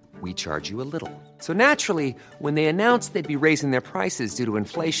lot, we charge you a little. So naturally, when they announced they'd be raising their prices due to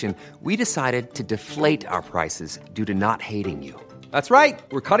inflation, we decided to deflate our prices due to not hating you. That's right.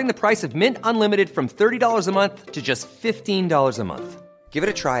 We're cutting the price of Mint Unlimited from $30 a month to just $15 a month. Give it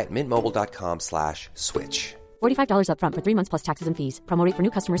a try at mintmobile.com/switch. $45 up front for 3 months plus taxes and fees. Promo rate for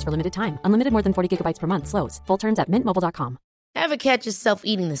new customers for limited time. Unlimited more than 40 gigabytes per month. Slows full terms at mintmobile.com. Ever catch yourself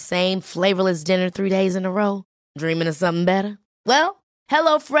eating the same flavorless dinner 3 days in a row? Dreaming of something better? Well,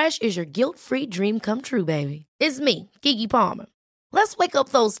 HelloFresh is your guilt-free dream come true, baby. It's me, Keke Palmer. Let's wake up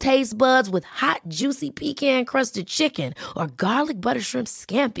those taste buds with hot, juicy pecan-crusted chicken or garlic butter shrimp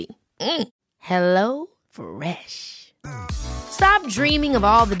scampi. Hello Fresh. Stop dreaming of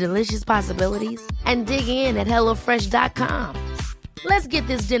all the delicious possibilities and dig in at HelloFresh.com. Let's get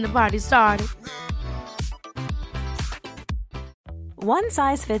this dinner party started. One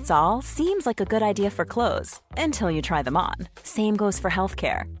size fits all seems like a good idea for clothes until you try them on. Same goes for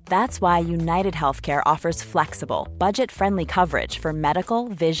healthcare. That's why United Healthcare offers flexible, budget-friendly coverage for medical,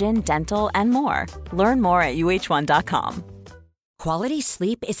 vision, dental, and more. Learn more at UH1.com. Quality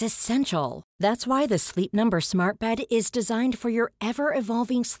sleep is essential. That's why the Sleep Number Smart Bed is designed for your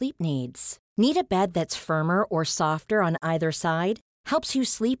ever-evolving sleep needs. Need a bed that's firmer or softer on either side? Helps you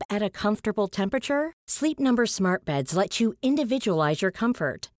sleep at a comfortable temperature? Sleep Number Smart Beds let you individualize your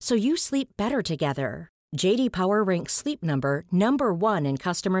comfort so you sleep better together. J.D. Power ranks Sleep Number number 1 in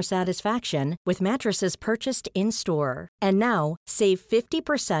customer satisfaction with mattresses purchased in-store. And now, save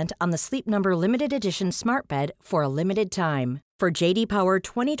 50% on the Sleep Number Limited Edition Smart Bed for a limited time. For J.D. Power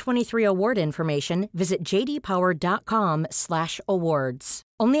 2023 award information, visit jdpower.com/awards.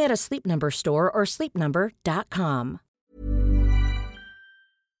 Only at a Sleep Number store or sleepnumber.com.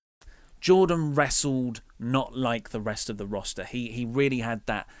 Jordan wrestled not like the rest of the roster. He really had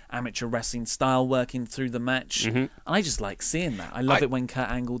that amateur wrestling style working through the match. And I just like seeing that. I love it when Kurt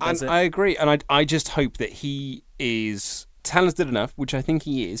Angle does it. I agree, and I just hope that he is talented enough, which I think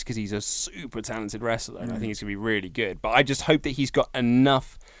he is, because he's a super talented wrestler, and I think he's going to be really good. But I just hope that he's got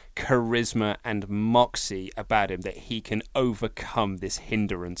enough charisma and moxie about him that he can overcome this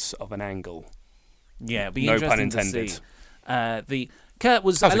hindrance of an Angle. Yeah, it'd be no interesting pun intended. To see. Kurt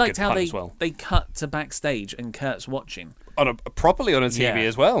was. That was I a liked good how pun they as well. they cut to backstage and Kurt's watching Properly on a TV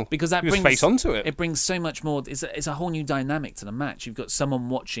as well, because that he was brings face onto it. It brings so much more. It's a whole new dynamic to the match. You've got someone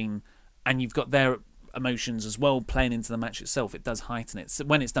watching, and you've got their emotions as well playing into the match itself. It does heighten it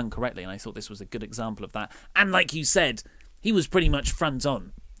when it's done correctly, and I thought this was a good example of that. And like you said, he was pretty much front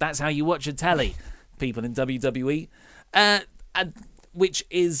on. That's how you watch a telly, people in WWE. Which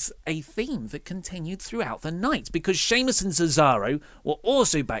is a theme that continued throughout the night, because Sheamus and Cesaro were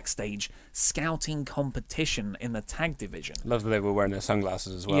also backstage scouting competition in the tag division. Love that they were wearing their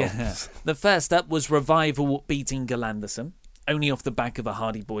sunglasses as well. Yeah. The first up was Revival beating Galanderson, only off the back of a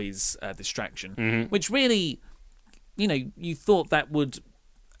Hardy Boys distraction, which really, you thought that would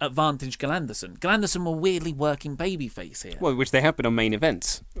advantage Galanderson. Galanderson were weirdly working babyface here. Well, which they have been on main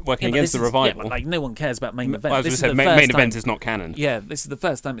events, working against the Revival. Yeah, but no one cares about main event. I was going to say, main event is not canon. Yeah, this is the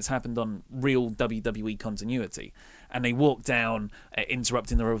first time it's happened on real WWE continuity. And they walk down,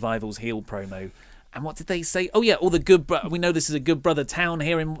 interrupting the Revival's heel promo. And what did they say? Oh, yeah, all the good... we know this is a good brother town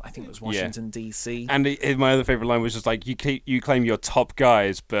here in, I think it was Washington, D.C. And my other favourite line was just like, you claim you're top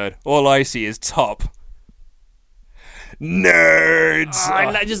guys, but all I see is top. Nerds! Oh,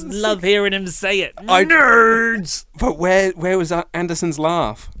 I just love hearing him say it. Nerds! But where was Anderson's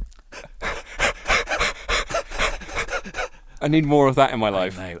laugh? I need more of that in my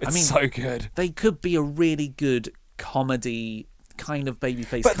life. It's so good. They could be a really good comedy kind of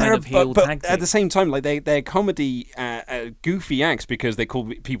babyface, kind of heel tag team. At the same time, like they're comedy goofy acts because they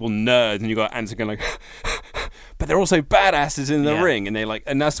call people nerds, and you got Anderson going like... But they're also badasses in the ring, and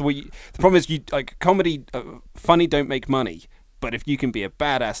and that's what the problem is. You like comedy, funny don't make money, but if you can be a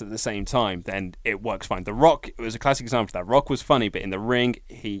badass at the same time, then it works fine. The Rock was a classic example of that. Rock was funny, but in the ring,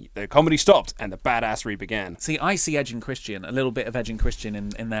 the comedy stopped and the badassery began. See, I see Edge and Christian, a little bit of Edge and Christian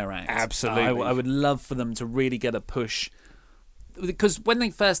in their act. Absolutely, I would love for them to really get a push, because when they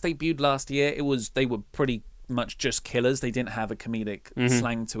first debuted last year, they were pretty much just killers. They didn't have a comedic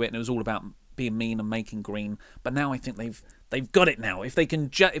slang to it, and it was all about being mean and making green. But now I think they've got it now. If they can,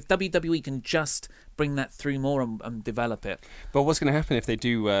 if WWE can just bring that through more and develop it. But what's going to happen if they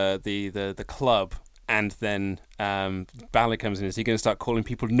do the club and then Balor comes in? Is he going to start calling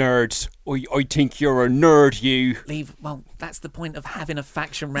people nerds? I think you're a nerd, you. Well, that's the point of having a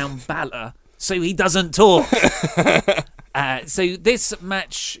faction round Balor, so he doesn't talk. So this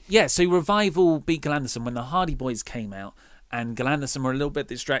match, so Revival beat Galanderson when the Hardy Boys came out, and Galanderson were a little bit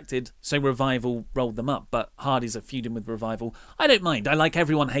distracted, so Revival rolled them up. But Hardys are feuding with Revival. I don't mind. I like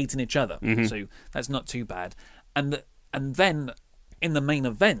everyone hating each other, so that's not too bad. And then in the main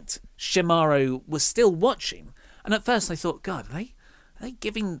event, Shimaro was still watching, and at first I thought, God, are they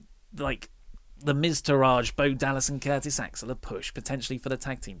giving like the Miz Taraj, Bo Dallas and Curtis Axel a push potentially for the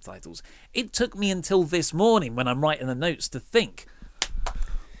tag team titles? It took me until this morning when I'm writing the notes to think,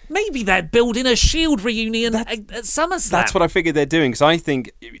 maybe they're building a Shield reunion at SummerSlam. That's what I figured they're doing, because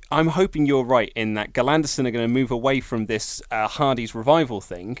I'm hoping you're right in that Galanderson are going to move away from this Hardy's Revival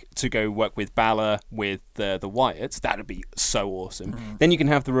thing to go work with Balor, with the Wyatts. That would be so awesome. Then you can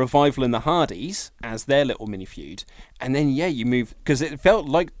have the Revival and the Hardys as their little mini feud, and then you move, because it felt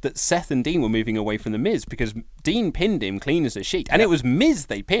like that Seth and Dean were moving away from the Miz, because Dean pinned him clean as a sheet, and it was Miz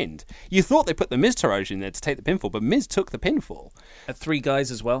they pinned. You thought they put the Miz Taraj in there to take the pinfall, but Miz took the pinfall. 3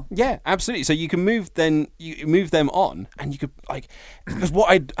 guys as well. Yeah, absolutely. So you can move them on, and you could because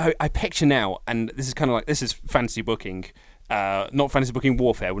what I picture now, and this is kind of like, this is fantasy booking, not fantasy booking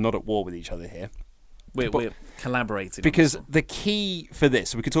warfare. We're not at war with each other here. We're collaborating. Because the key for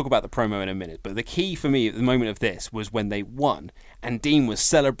this, so we could talk about the promo in a minute, but the key for me at the moment of this was when they won, and Dean was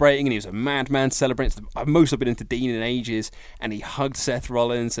celebrating, and he was a madman celebrating. I've mostly been into Dean in ages, and he hugged Seth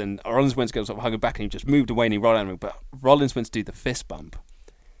Rollins, and Rollins went to go sort of hug him back, and he just moved away, and he rolled out of the ring, but Rollins went to do the fist bump,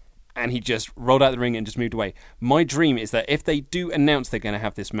 and he just rolled out of the ring and just moved away. My dream is that if they do announce they're going to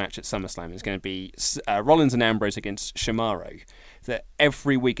have this match at SummerSlam, it's going to be Rollins and Ambrose against Shamaro, that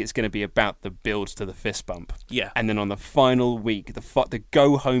every week it's going to be about the build to the fist bump. Yeah. And then on the final week, the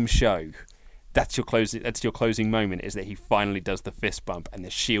go-home show, that's your closing moment, is that he finally does the fist bump and the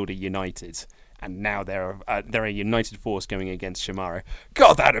Shield are united. And now they're a united force going against Shamaro.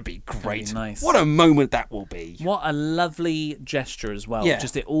 God, that'd be great. That'd be nice. What a moment that will be. What a lovely gesture as well. Yeah.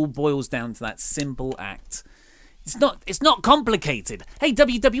 Just it all boils down to that simple act. It's not complicated. Hey,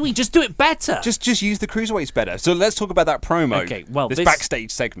 WWE, just do it better. Just use the cruiserweights better. So let's talk about that promo. Okay, well, this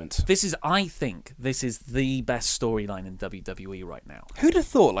backstage segment. I think this is the best storyline in WWE right now. Who'd have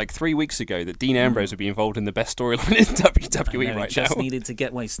thought, like 3 weeks ago, that Dean Ambrose would be involved in the best storyline in WWE right now? Just needed to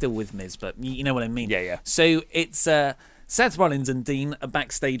get, well, he's still with Miz, but you know what I mean. Yeah. So it's Seth Rollins and Dean are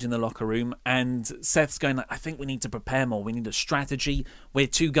backstage in the locker room, and Seth's going like, I think we need to prepare more. We need a strategy. We're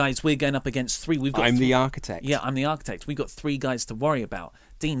two guys. We're going up against three. I'm the architect. Yeah, I'm the architect. We've got three guys to worry about.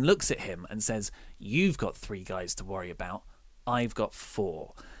 Dean looks at him and says, you've got three guys to worry about. I've got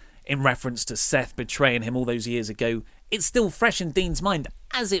four. In reference to Seth betraying him all those years ago, it's still fresh in Dean's mind,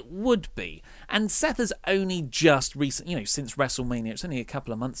 as it would be. And Seth has only just recently, since WrestleMania, it's only a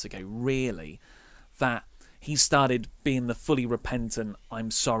couple of months ago, really, that he started being the fully repentant, I'm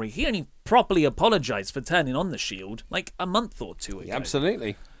sorry. He only properly apologised for turning on the Shield like a month or two ago. Yeah,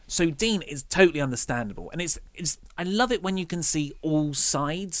 absolutely. So Dean is totally understandable. And it's I love it when you can see all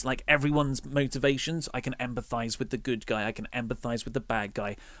sides, like everyone's motivations. I can empathise with the good guy. I can empathise with the bad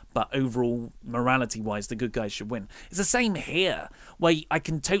guy. But overall, morality-wise, the good guy should win. It's the same here, where I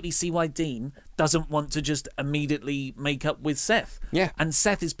can totally see why Dean doesn't want to just immediately make up with Seth. Yeah. And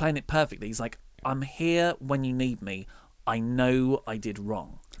Seth is playing it perfectly. He's like, I'm here when you need me. I know I did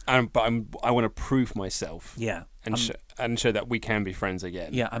wrong. But I want to prove myself. Yeah. And show that we can be friends again.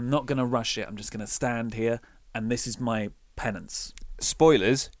 Yeah, I'm not going to rush it. I'm just going to stand here, and this is my penance.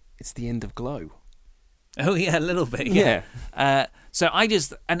 Spoilers, it's the end of Glow. Oh, yeah, a little bit. Yeah. So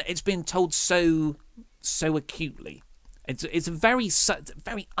and it's been told so acutely. It's a very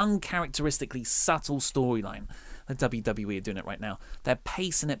uncharacteristically subtle storyline. The WWE are doing it right now. They're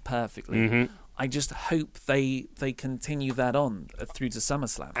pacing it perfectly. Mm-hmm. I just hope they continue that on through to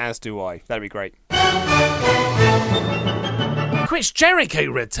SummerSlam. As do I. That'd be great. Chris Jericho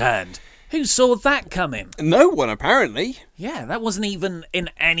returned. Who saw that coming? No one, apparently. Yeah, that wasn't even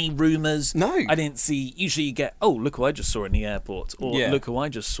in any rumours. No. I didn't see. Usually you get, oh, look who I just saw in the airport. Or Yeah. look who I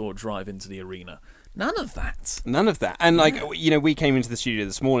just saw drive into the arena. None of that. None of that. And we came into the studio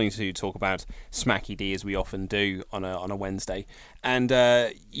this morning to talk about Smacky D, as we often do on a Wednesday. And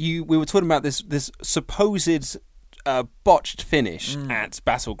we were talking about this supposed botched finish at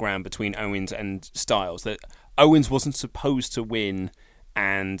Battleground between Owens and Styles. That Owens wasn't supposed to win,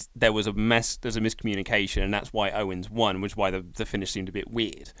 and there's a miscommunication, and that's why Owens won, which is why the finish seemed a bit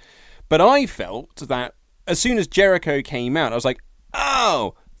weird. But I felt that as soon as Jericho came out, I was like,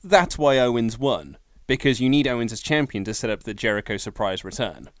 oh, that's why Owens won. Because you need Owens as champion to set up the Jericho surprise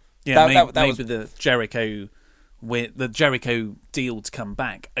return. Yeah, maybe was the Jericho deal to come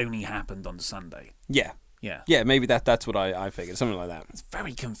back only happened on Sunday. Yeah. Yeah, maybe that's what I figured, something like that. It's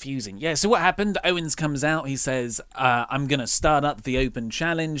very confusing. Yeah, so what happened? Owens comes out, he says, I'm going to start up the Open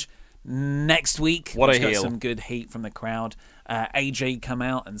Challenge next week. What a got heel. some good heat from the crowd. AJ came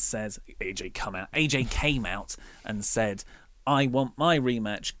out and said, I want my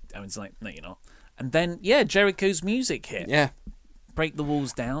rematch. Owens like, no, you're not. And then, Jericho's music hit. Yeah. Break the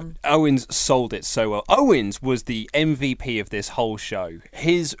walls down. Owens sold it so well. Owens was the MVP of this whole show.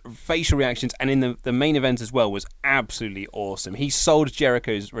 His facial reactions, and in the main event as well, was absolutely awesome. He sold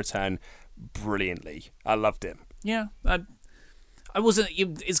Jericho's return brilliantly. I loved it. Yeah. I wasn't.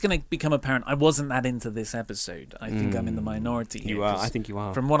 It's going to become apparent. I wasn't that into this episode. I think I'm in the minority here. You are. I think you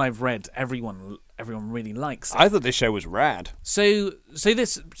are. From what I've read, everyone really likes it. I thought this show was rad. So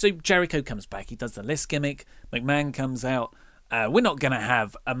Jericho comes back. He does the list gimmick. McMahon comes out. We're not going to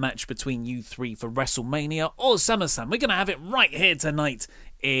have a match between you three for WrestleMania or SummerSlam. We're going to have it right here tonight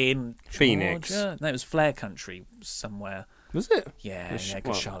in Phoenix. Georgia. No, it was Flair Country somewhere. Was it? Yeah,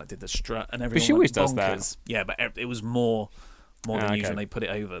 because Charlotte did the strut and everyone. But she always went does that. Yeah, but it was more than usual. They put it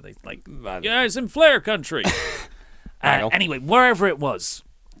over. They Man. yeah, it's in Flair Country. Anyway, wherever it was.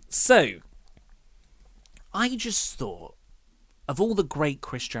 So, I just thought, of all the great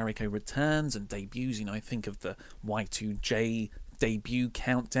Chris Jericho returns and debuts, I think of the Y2J debut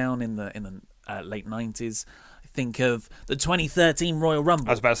countdown in the late 90s. I think of the 2013 Royal Rumble.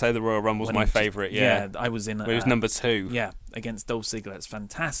 I was about to say the Royal Rumble was my favourite. Yeah, I was in. It was number 2. Yeah, against Dolph Ziggler. It's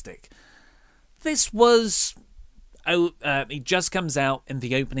fantastic. This was. He just comes out in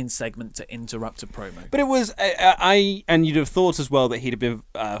the opening segment to interrupt a promo. But it was, and you'd have thought as well that he'd have been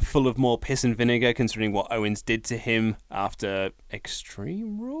full of more piss and vinegar, considering what Owens did to him after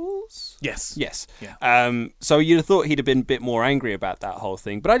Extreme Rules. Yes. Yeah. So you'd have thought he'd have been a bit more angry about that whole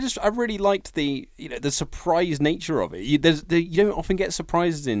thing. But I really liked the surprise nature of it. You don't often get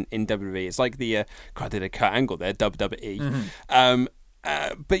surprises in WWE. It's like I did a Kurt Angle there, WWE. Mm-hmm.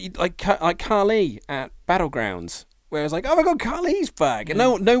 But like Khali at Battlegrounds, where I was like, oh my god, Khali's back, and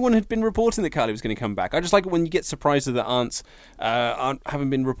no one had been reporting that Khali was going to come back. I just like it when you get surprises that haven't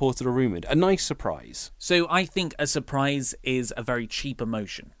been reported or rumored. A nice surprise. So I think a surprise is a very cheap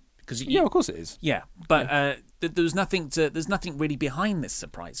emotion because yeah, of course it is. Yeah, but there's nothing really behind this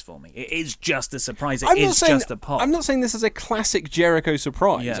surprise for me. It is just a surprise. Just a pop. I'm not saying this is a classic Jericho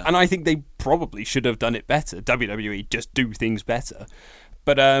surprise, and I think they probably should have done it better. WWE just do things better,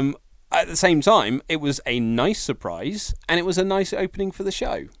 but at the same time, it was a nice surprise, and it was a nice opening for the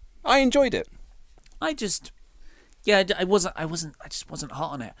show. I enjoyed it. I just wasn't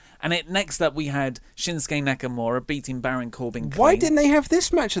hot on it. And next up, we had Shinsuke Nakamura beating Baron Corbin clean. Why didn't they have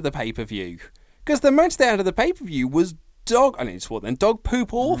this match at the pay-per-view? Because the match they had at the pay-per-view was dog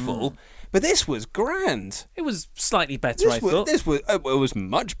poop awful. But this was grand. It was slightly better, I thought. It was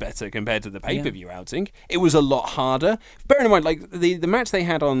much better compared to the pay-per-view outing. It was a lot harder. Bearing in mind, like the match they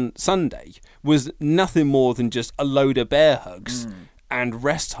had on Sunday was nothing more than just a load of bear hugs and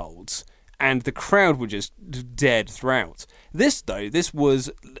rest holds, and the crowd were just dead throughout. There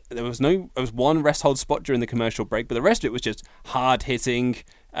was one rest hold spot during the commercial break, but the rest of it was just hard-hitting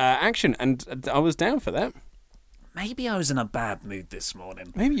action, and I was down for that. Maybe I was in a bad mood this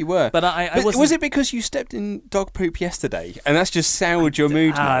morning. Maybe you were. But I wasn't... Was it because you stepped in dog poop yesterday and that's just soured your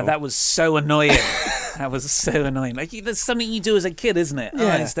mood now? That was so annoying. That was so annoying. Like, that's something you do as a kid, isn't it?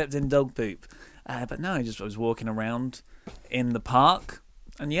 Yeah. I stepped in dog poop. But no, I was walking around in the park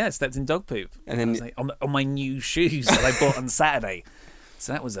and, I stepped in dog poop. And then I was like, on my new shoes that I bought on Saturday.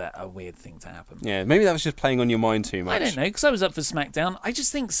 So that was a weird thing to happen. Yeah, maybe that was just playing on your mind too much. I don't know, because I was up for SmackDown. I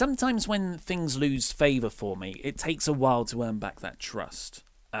just think sometimes when things lose favour for me, it takes a while to earn back that trust.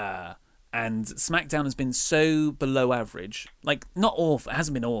 And SmackDown has been so below average. Like, not awful. It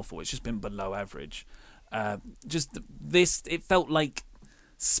hasn't been awful. It's just been below average. It felt like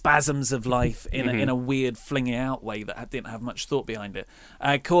spasms of life in a weird flinging out way that didn't have much thought behind it.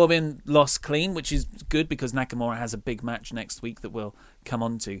 Corbin lost clean, which is good because Nakamura has a big match next week that we'll come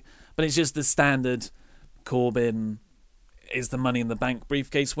on to. But it's just the standard Corbin is the Money in the Bank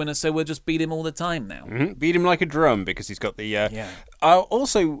briefcase winner, so we'll just beat him all the time now. Beat him like a drum because he's got the...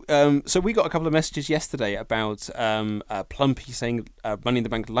 Also, so we got a couple of messages yesterday about Plumpy saying Money in the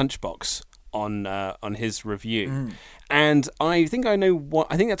Bank lunchbox on his review, and I think I know what.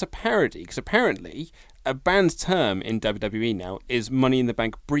 I think that's a parody because apparently a banned term in WWE now is Money in the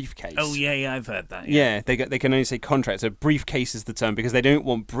Bank briefcase. Oh yeah, I've heard that. Yeah, they can only say contract. So briefcase is the term because they don't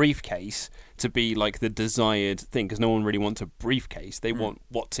want briefcase to be like the desired thing because no one really wants a briefcase. They want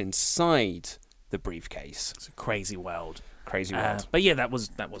what's inside the briefcase. It's a crazy world. But yeah, that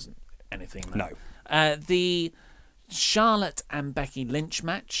wasn't anything. No. The Charlotte and Becky Lynch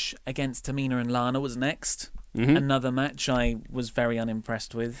match against Tamina and Lana was next. Another match I was very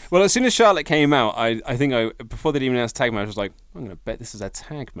unimpressed with. Well, as soon as Charlotte came out, I think before they'd even announced tag match, I was like, I'm going to bet this is a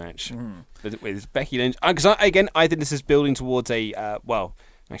tag match with Becky Lynch. Because I think this is building towards actually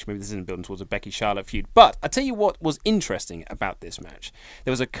maybe this isn't building towards a Becky Charlotte feud. But I tell you what was interesting about this match.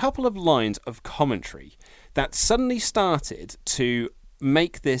 There was a couple of lines of commentary that suddenly started to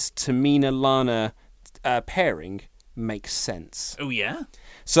make this Tamina Lana pairing make sense. Oh yeah.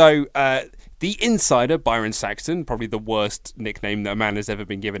 So the insider Byron Saxton, probably the worst nickname that a man has ever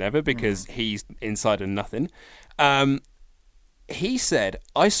been given ever because he's insider nothing. He said,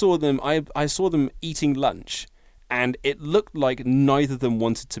 I saw them eating lunch and it looked like neither of them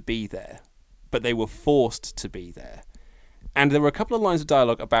wanted to be there, but they were forced to be there. And there were a couple of lines of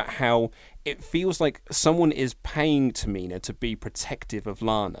dialogue about how it feels like someone is paying Tamina to be protective of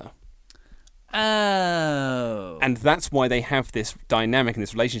Lana. Oh. And that's why they have this dynamic in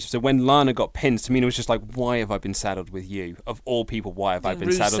this relationship. So when Lana got pinned, Tamina was just like, why have I been saddled with you? Of all people, why have I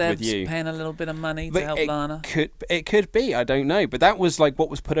been saddled with you? Paying a little bit of money to help Lana? It could be, I don't know. But that was like what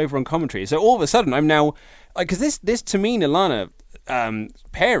was put over on commentary. So all of a sudden, I'm now... Because this Tamina-Lana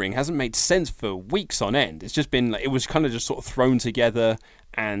pairing hasn't made sense for weeks on end. It's just been like, it was kind of just sort of thrown together,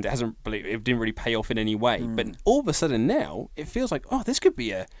 and it didn't really pay off in any way. But all of a sudden now it feels like, oh, this could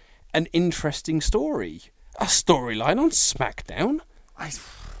be an interesting story, a storyline on SmackDown.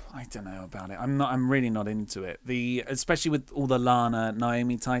 I don't know about it. I'm really not into it. Especially with all the Lana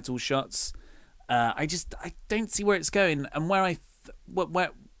Naomi title shots. I don't see where it's going, and where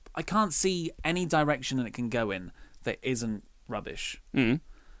I can't see any direction that it can go in that isn't rubbish.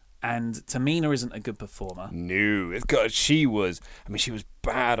 And Tamina isn't a good performer. No, she was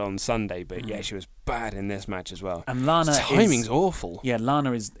bad on Sunday, but yeah, she was bad in this match as well. And Lana, timing's awful. Yeah,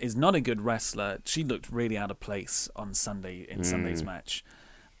 Lana is not a good wrestler. She looked really out of place on Sunday in Sunday's match.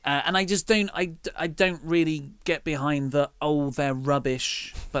 And I just don't really get behind they're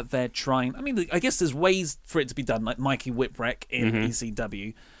rubbish, but they're trying. I mean, I guess there's ways for it to be done, like Mikey Whipwreck in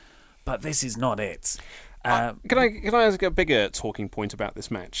ECW, but this is not it. Can I ask a bigger talking point about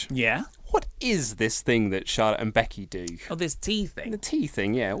this match? Yeah. What is this thing that Charlotte and Becky do? Oh, this tea thing. The tea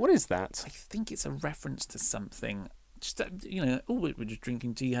thing, yeah. What is that? I think it's a reference to something. Just we're just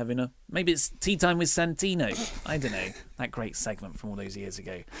drinking tea, maybe it's tea time with Santino. I don't know. That great segment from all those years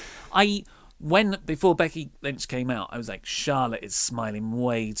ago. Before Becky Lynch came out, I was like, Charlotte is smiling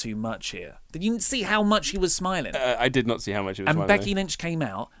way too much here. Did you see how much he was smiling? I did not see how much he was smiling. And Becky Lynch came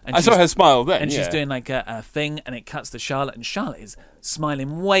out, and I saw her smile then, and she's doing like a thing, and it cuts to Charlotte, and Charlotte is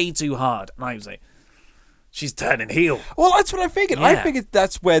smiling way too hard, and I was like, she's turning heel. Well, that's what I figured. Yeah. I figured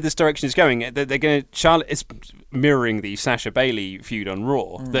that's where this direction is going. They're going to Charlotte is mirroring the Sasha Bailey feud on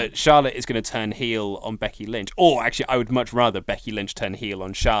Raw. That Charlotte is going to turn heel on Becky Lynch, or actually, I would much rather Becky Lynch turn heel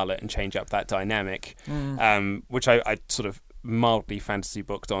on Charlotte and change up that dynamic, which I sort of mildly fantasy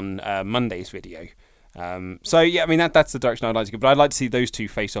booked on Monday's video. So yeah, I mean that's the direction I'd like to go. But I'd like to see those two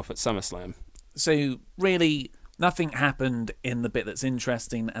face off at SummerSlam. So really, nothing happened in the bit that's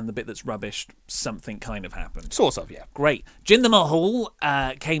interesting, and the bit that's rubbish, something kind of happened. Sort of, yeah. Great. Jinder Mahal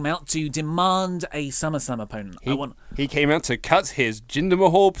came out to demand a SummerSlam opponent. He came out to cut his Jinder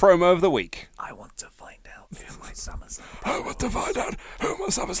Mahal promo of the week. I want to find out who my SummerSlam I want to find out who my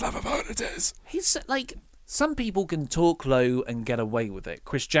SummerSlam opponent is. He's like, some people can talk low and get away with it.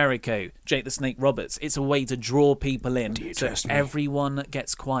 Chris Jericho, Jake the Snake Roberts. It's a way to draw people in, so everyone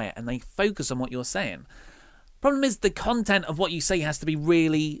gets quiet and they focus on what you're saying. Problem is, the content of what you say has to be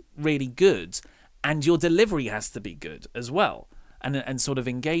really, really good, and your delivery has to be good as well, and sort of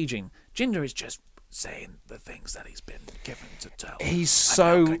engaging. Jinder is just saying the things that he's been given to tell. I'm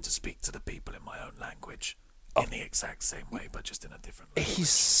now going to speak to the people in my own language in the exact same way, but just in a different language. He's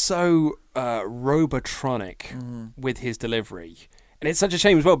so robotronic with his delivery, and it's such a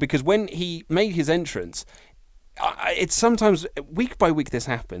shame as well, because when he made his entrance, it's sometimes week by week this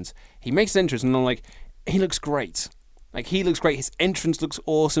happens. He makes his entrance, and I'm like, he looks great. Like, he looks great. His entrance looks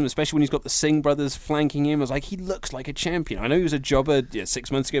awesome, especially when he's got the Singh brothers flanking him. I was like, he looks like a champion. I know he was a jobber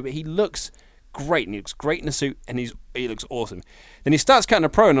 6 months ago, but he looks great, and he looks great in a suit, and he looks awesome. Then he starts cutting a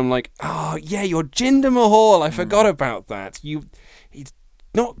pro, and I'm like, oh, yeah, you're Jinder Mahal. I forgot about that.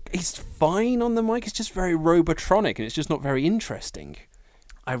 He's fine on the mic. It's just very robotronic, and it's just not very interesting.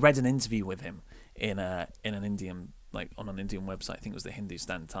 I read an interview with him in an Indian, like on an Indian website. I think it was the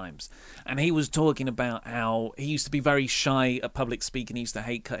Hindustan Times, and he was talking about how he used to be very shy at public speaking. He used to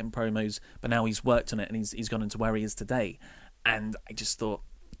hate cutting promos, but now he's worked on it, and he's gone into where he is today. And I just thought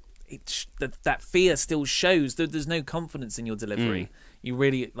that fear still shows that there's no confidence in your delivery. You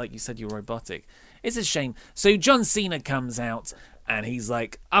really, like you said, you're robotic. It's a shame. So John Cena comes out, and he's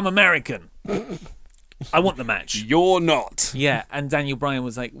like, I'm American. I want the match. You're not. Yeah, and Daniel Bryan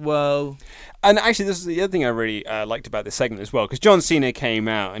was like, whoa. And actually, this is the other thing I really liked about this segment as well, because John Cena came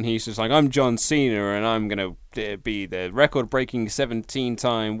out, and he's just like, I'm John Cena, and I'm going to be the record-breaking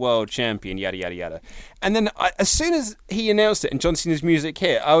 17-time world champion, yada, yada, yada. And then as soon as he announced it and John Cena's music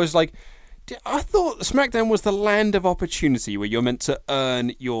hit, I was like, I thought SmackDown was the land of opportunity where you're meant to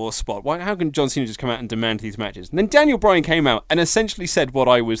earn your spot. How can John Cena just come out and demand these matches? And then Daniel Bryan came out and essentially said what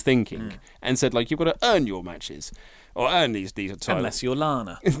I was thinking and said, like, you've got to earn your matches or earn these titles. Unless you're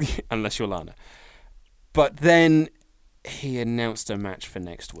Lana. Unless you're Lana. But then he announced a match for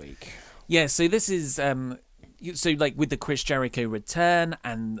next week. Yeah, so this is so like with the Chris Jericho return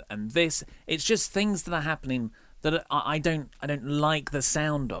and this, it's just things that are happening that I don't like the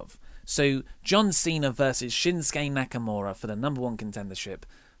sound of. So John Cena versus Shinsuke Nakamura for the number one contendership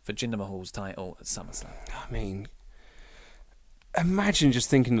for Jinder Mahal's title at SummerSlam. I mean, imagine just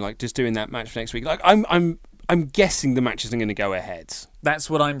thinking, like, just doing that match for next week. Like, I'm I'm guessing the match isn't going to go ahead. That's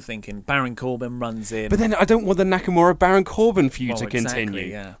what I'm thinking. Baron Corbin runs in. But then I don't want the Nakamura-Baron Corbin feud to exactly, continue.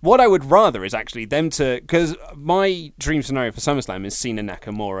 yeah. What I would rather is actually them to... Because my dream scenario for SummerSlam is Cena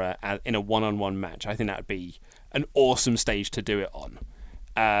Nakamura in a one-on-one match. I think that would be an awesome stage to do it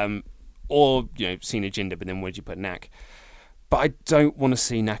on. Or, Cena Jinder, but then where'd you put Nak? But I don't want to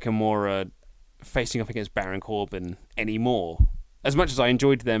see Nakamura facing off against Baron Corbin anymore. As much as I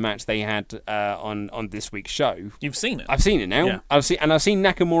enjoyed their match they had on this week's show. You've seen it? I've seen it now. Yeah. I've seen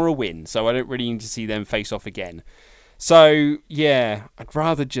Nakamura win, so I don't really need to see them face off again. So, yeah, I'd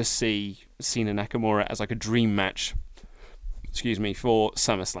rather just see Cena Nakamura as like a dream match, for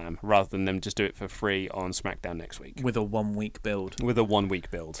SummerSlam, rather than them just do it for free on SmackDown next week. With a 1 week build. With a 1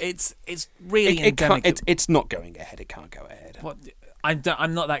 week build. It's really endemic. It's not going ahead. It can't go ahead. What?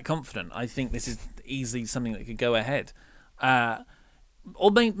 I'm not that confident. I think this is easily something that could go ahead.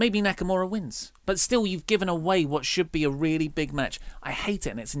 Or maybe Nakamura wins. But still, you've given away what should be a really big match. I hate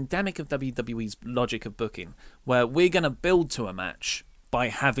it, and it's endemic of WWE's logic of booking, where we're going to build to a match by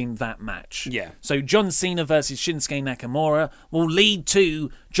having that match. Yeah. So John Cena versus Shinsuke Nakamura will lead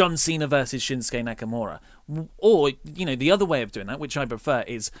to John Cena versus Shinsuke Nakamura. Or, the other way of doing that, which I prefer,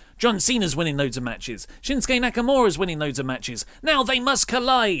 is John Cena's winning loads of matches. Shinsuke Nakamura's winning loads of matches. Now they must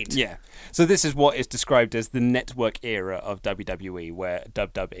collide. Yeah. So this is what is described as the network era of WWE,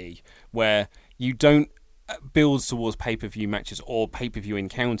 where you don't build towards pay-per-view matches or pay-per-view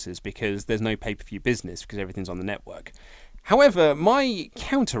encounters because there's no pay-per-view business because everything's on the network. However, my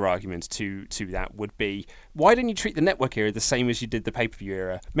counter-argument to that would be, why don't you treat the network era the same as you did the pay-per-view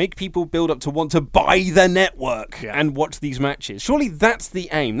era? Make people build up to want to buy the network and watch these matches. Surely that's the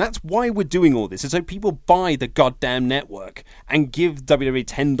aim. That's why we're doing all this, is so people buy the goddamn network and give WWE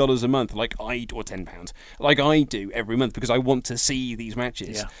 $10 a month, or £10, like I do every month, because I want to see these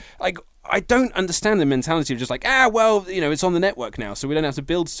matches. Yeah. I don't understand the mentality of just it's on the network now, so we don't have to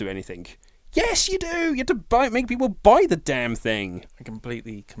build to anything. Yes, you do. You have to make people buy the damn thing. I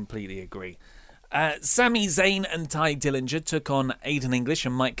completely agree. Sami Zayn and Ty Dillinger took on Aiden English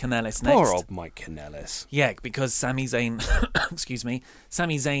and Mike Kanellis next. Poor old Mike Kanellis. Yeah, because Sami Zayn,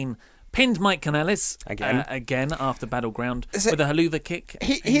 Sami Zayn pinned Mike Kanellis again after Battleground with a haluva kick.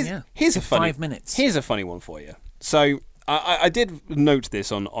 Here's a funny 5 minutes. Here's a funny one for you. So I did note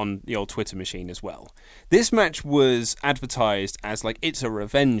this on the old Twitter machine as well. This match was advertised as it's a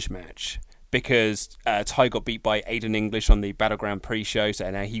revenge match, because Ty got beat by Aiden English on the Battleground pre-show, so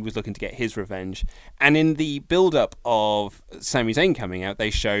now he was looking to get his revenge. And in the build-up of Sami Zayn coming out, they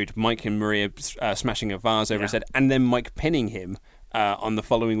showed Mike and Maria smashing a vase over his head, and then Mike pinning him on the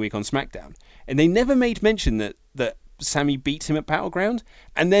following week on SmackDown. And they never made mention that Sami beat him at Battleground.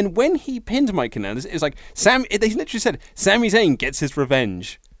 And then when he pinned Mike Kanellis, it was they literally said, Sami Zayn gets his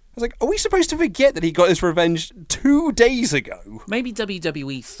revenge. I was like, are we supposed to forget that he got his revenge 2 days ago? Maybe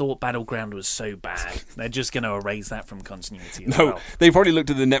WWE thought Battleground was so bad, they're just going to erase that from continuity as well. No, they probably looked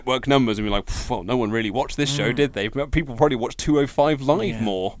at the network numbers and were well, no one really watched this show, did they? People probably watched 205 Live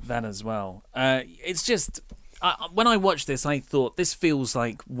more. That as well. It's just, when I watched this, I thought, this feels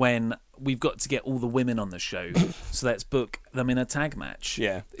like when we've got to get all the women on the show, so let's book them in a tag match.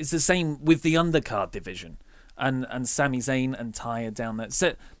 Yeah. It's the same with the undercard division. And Sami Zayn and Ty are down there.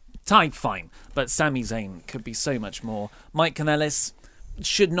 So, Ty, fine, but Sami Zayn could be so much more. Mike Kanellis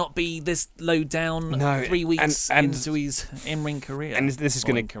should not be this low down 3 weeks into his in-ring career. And this is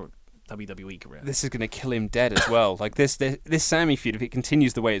going to WWE career. This is going to kill him dead as well. This Sami feud, if it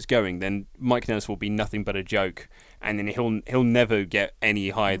continues the way it's going, then Mike Kanellis will be nothing but a joke, and then he'll never get any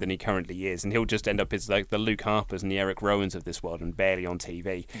higher than he currently is, and he'll just end up as the Luke Harpers and the Eric Rowans of this world, and barely on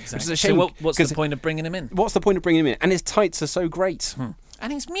TV. Exactly. Which is a shame. So what's the point of bringing him in? What's the point of bringing him in? And his tights are so great.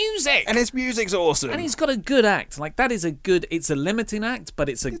 And his music! And his music's awesome. And he's got a good act. That is it's a limiting act, but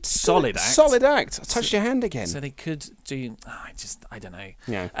it's solid act. Solid act. I touched your hand again. So they could do, I don't know.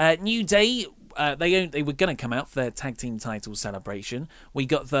 Yeah. New Day, they were going to come out for their tag team title celebration. We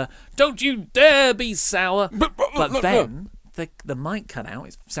got the, don't you dare be sour. But then the mic cut out.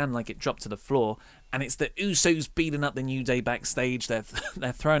 It sounded like it dropped to the floor. And it's the Usos beating up the New Day backstage. They're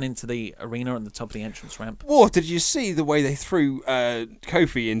thrown into the arena on the top of the entrance ramp. What, did you see the way they threw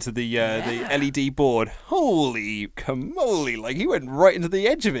Kofi into the LED board? Holy camole! He went right into the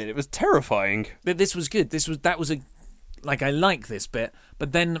edge of it. It was terrifying. This was good. That was I like this bit.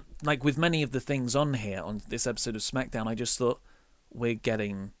 But then, with many of the things on here on this episode of SmackDown, I just thought we're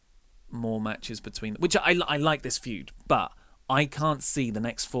getting more matches between, which I like this feud, but I can't see the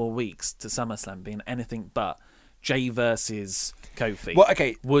next 4 weeks to SummerSlam being anything but Jay versus Kofi. Well,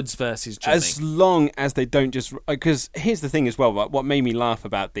 okay. Woods versus Jimmy. As long as they don't just... Because here's the thing as well. What made me laugh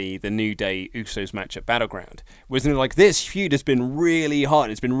about the New Day Usos match at Battleground was they're like, this feud has been really hot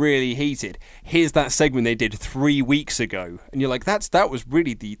and it's been really heated. Here's that segment they did 3 weeks ago. And you're like, that was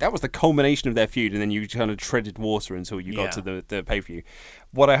the culmination of their feud, and then you kind of treaded water until you got to the pay-per-view.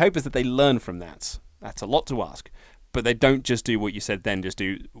 What I hope is that they learn from that. That's a lot to ask. But they don't just do what you said then, just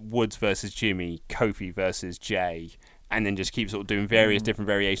do Woods versus Jimmy, Kofi versus Jay, and then just keep sort of doing various different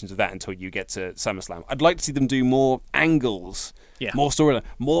variations of that until you get to SummerSlam. I'd like to see them do more angles, more storyline,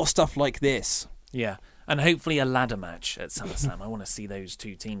 more stuff like this. Yeah, and hopefully a ladder match at SummerSlam. I want to see those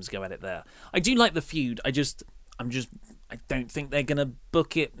two teams go at it there. I do like the feud. I don't think they're going to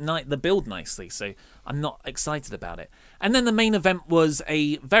book the build nicely, so I'm not excited about it. And then the main event was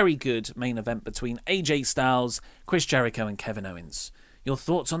a very good main event between AJ Styles, Chris Jericho, and Kevin Owens. Your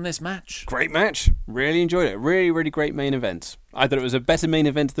thoughts on this match? Great match. Really enjoyed it. Really, really great main event. I thought it was a better main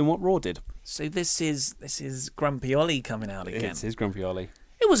event than what Raw did. So this is Grumpy Ollie coming out again. It is Grumpy Ollie.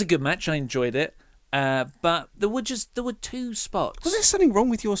 It was a good match. I enjoyed it. But there were two spots. Was there something wrong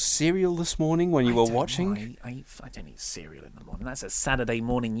with your cereal this morning when you were watching? I don't eat cereal in the morning. That's a Saturday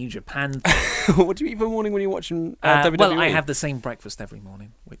morning New Japan thing. What do you eat for morning when you're watching WWE? Well, I have the same breakfast every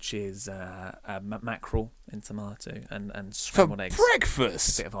morning, which is mackerel in tomato and scrambled eggs.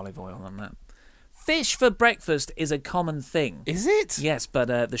 Breakfast? A bit of olive oil on that. Fish for breakfast is a common thing. Is it? Yes,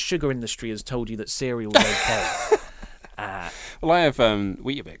 but the sugar industry has told you that cereal's okay. Well, I have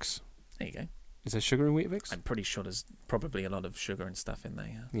Weetabix. There you go. Is there sugar in Weetabix? I'm pretty sure there's probably a lot of sugar and stuff in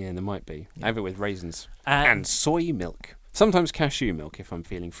there. Yeah, there might be. I have it with raisins. And soy milk. Sometimes cashew milk if I'm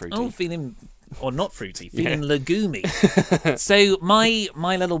feeling fruity. Oh, or not fruity, feeling legoomy. So my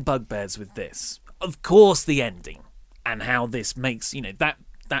little bugbears with this, of course the ending and how this makes,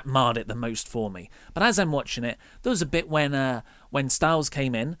 that marred it the most for me. But as I'm watching it, there was a bit when Styles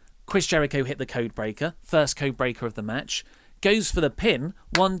came in, Chris Jericho hit the code breaker, first code breaker of the match, goes for the pin,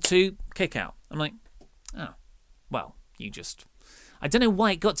 1, 2, kick out. I'm like, oh, well, I don't know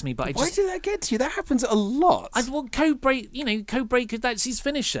why it got to me, but Why did that get to you? That happens a lot. Code breaker, that's his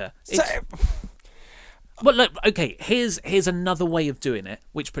finisher. Well, look, okay, here's another way of doing it,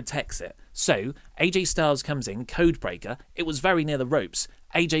 which protects it. So, AJ Styles comes in, code breaker, it was very near the ropes,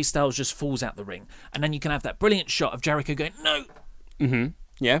 AJ Styles just falls out the ring, and then you can have that brilliant shot of Jericho going, no! Mm-hmm,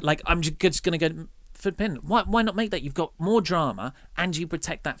 yeah. Like, I'm just going to go for the pin. Why not make that? You've got more drama, and you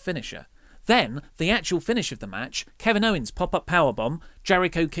protect that finisher. Then, the actual finish of the match, Kevin Owens pop-up powerbomb,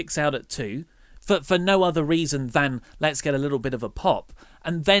 Jericho kicks out at 2, for no other reason than let's get a little bit of a pop.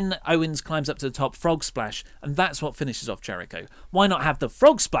 And then Owens climbs up to the top, frog splash, and that's what finishes off Jericho. Why not have the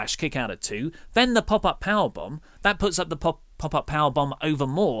frog splash kick out at 2, then the pop-up powerbomb? That puts up the pop-up powerbomb over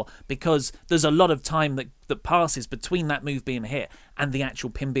more because there's a lot of time that passes between that move being hit and the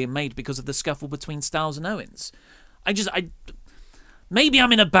actual pin being made because of the scuffle between Styles and Owens. Maybe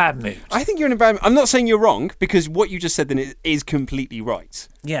I'm in a bad mood. I think you're in a bad mood. I'm not saying you're wrong, because what you just said then is completely right.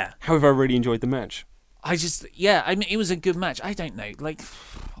 Yeah. However, I really enjoyed the match. It was a good match. I don't know. Like,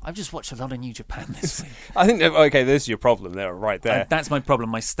 I've just watched a lot of New Japan this week. I think, okay, there's your problem there, right there. That's my problem.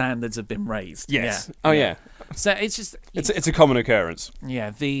 My standards have been raised. Yes. Yeah. Oh, yeah. So it's just... It's a common occurrence.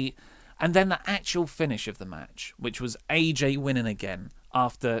 Yeah, and then the actual finish of the match, which was AJ winning again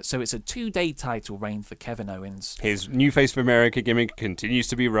so it's a 2-day title reign for Kevin Owens. His new Face of America gimmick continues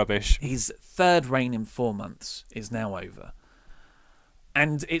to be rubbish. His third reign in 4 months is now over.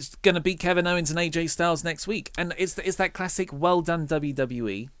 And it's going to be Kevin Owens and AJ Styles next week. And it's that classic, well done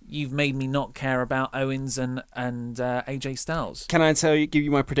WWE. You've made me not care about Owens and AJ Styles. Can I give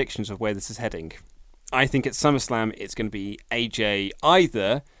you my predictions of where this is heading? I think at SummerSlam it's going to be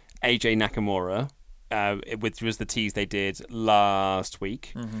either AJ Nakamura, which was the tease they did last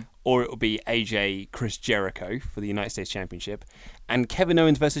week, or it will be AJ Chris Jericho for the United States Championship, and Kevin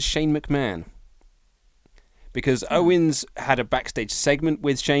Owens versus Shane McMahon. Because Owens had a backstage segment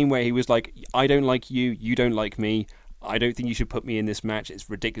with Shane where he was like, I don't like you, you don't like me, I don't think you should put me in this match. It's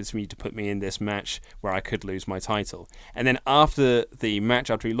ridiculous for me to put me in this match where I could lose my title. And then after the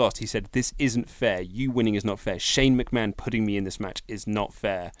match, after he lost, he said, this isn't fair. You winning is not fair. Shane McMahon putting me in this match is not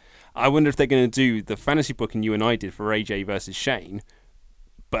fair. I wonder if they're going to do the fantasy booking you and I did for AJ versus Shane,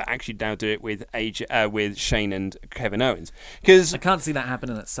 but actually now do it with with Shane and Kevin Owens. Because I can't see that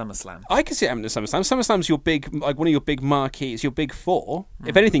happening at SummerSlam. I can see it happening at SummerSlam. SummerSlam's your big, like one of your big marquees, your big four.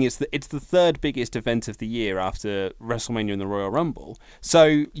 If anything, it's the third biggest event of the year after WrestleMania and the Royal Rumble.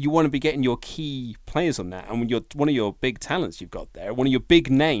 So you want to be getting your key players on that, and one of your big talents you've got there, one of your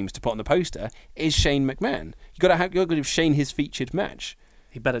big names to put on the poster is Shane McMahon. You've got to give Shane his featured match.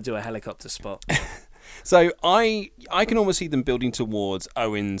 He better do a helicopter spot. So I can almost see them building towards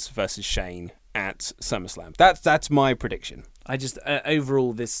Owens versus Shane at SummerSlam. That's my prediction. I just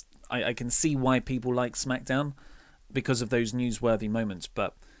overall this I can see why people like SmackDown because of those newsworthy moments,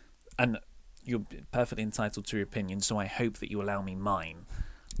 and you're perfectly entitled to your opinion, so I hope that you allow me mine.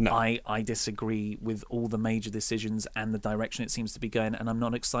 No. I disagree with all the major decisions and the direction it seems to be going, and I'm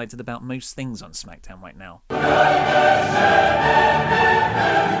not excited about most things on SmackDown right now.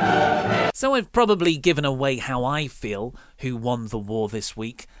 So I've probably given away how I feel who won the war this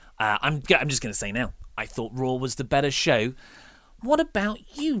week. I'm just going to say now, I thought Raw was the better show. What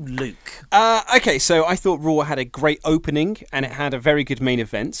about you, Luke? Okay, so I thought Raw had a great opening and it had a very good main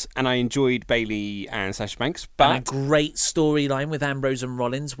event, and I enjoyed Bayley and Sasha Banks. But and a great storyline with Ambrose and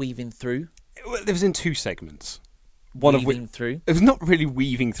Rollins weaving through. It was in 2 segments. Weaving through? It was not really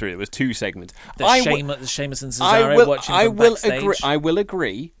weaving through. It was 2 segments. The Sheamus and Cesaro watching from backstage. I will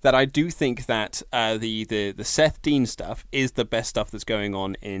agree that I do think that the Seth Dean stuff is the best stuff that's going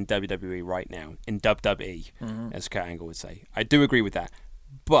on in WWE right now, in WWE, as Kurt Angle would say. I do agree with that.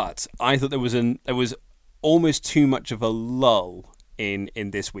 But I thought there was almost too much of a lull in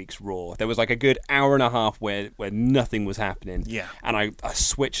this week's Raw. There was like a good hour and a half where nothing was happening. Yeah. And I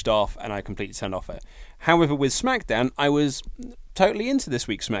switched off and I completely turned off it. However, with SmackDown, I was totally into this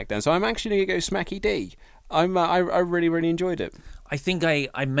week's SmackDown, so I'm actually going to go Smacky D. I really, really enjoyed it. I think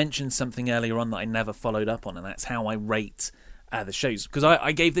I mentioned something earlier on that I never followed up on, and that's how I rate the shows. Because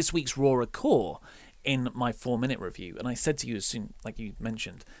I gave this week's Raw a core in my 4-minute review, and I said to you as soon, like you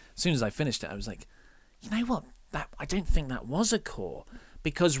mentioned, as soon as I finished it, I was like, you know what? I don't think that was a core,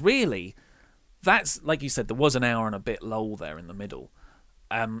 because really, that's, like you said, there was an hour and a bit lull there in the middle.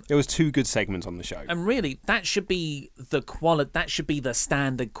 There was 2 good segments on the show, and really, that should be that should be the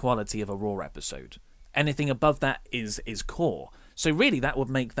standard quality of a Raw episode. Anything above that is core. So really, that would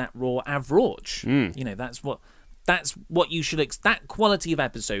make that Raw average. You know, that's what you should. That quality of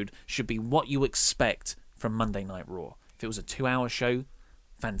episode should be what you expect from Monday Night Raw. If it was a 2-hour show,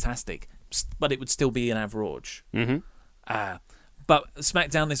 fantastic. But it would still be an average. But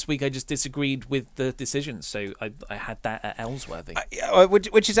SmackDown this week, I just disagreed with the decisions, so I had that at Ellsworthy.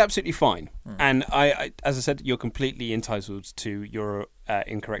 Which is absolutely fine. And I, as I said, you're completely entitled to your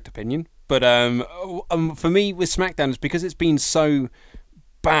incorrect opinion. But for me, with SmackDown, it's because it's been so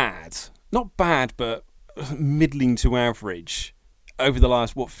bad. Not bad, but middling to average over the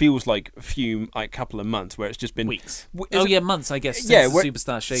last, what feels like a couple of months, where it's just been weeks. Months, I guess. Since the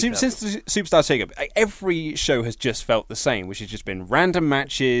Superstar Shake-Up. Since the Superstar Shake-Up, every show has just felt the same, which has just been random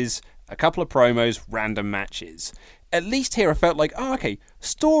matches, a couple of promos, random matches. At least here, I felt like,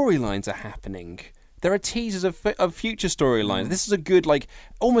 storylines are happening. There are teasers of future storylines. This is a good,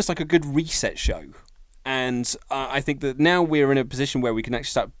 almost like a good reset show. And I think that now we're in a position where we can actually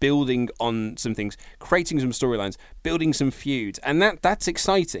start building on some things, creating some storylines, building some feuds, and that's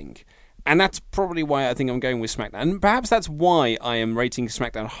exciting. And that's probably why I think I'm going with SmackDown. And perhaps that's why I am rating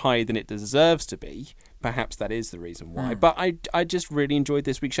SmackDown higher than it deserves to be. Perhaps that is the reason why. But I just really enjoyed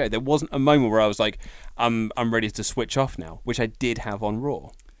this week's show. There wasn't a moment where I was like, I'm ready to switch off now, which I did have on Raw.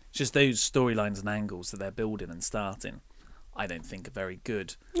 Just those storylines and angles that they're building and starting, I don't think are very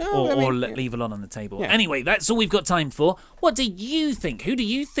good, leave a lot on the table. Yeah. Anyway, that's all we've got time for. What do you think? Who do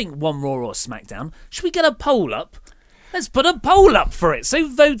you think won Raw or SmackDown? Should we get a poll up? Let's put a poll up for it. So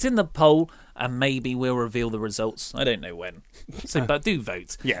vote in the poll, and maybe we'll reveal the results. I don't know when. But do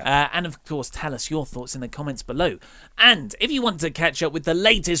vote. Yeah. And of course, tell us your thoughts in the comments below. And if you want to catch up with the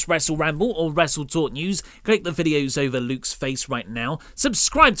latest Wrestle Ramble or Wrestle Talk news, click the videos over Luke's face right now.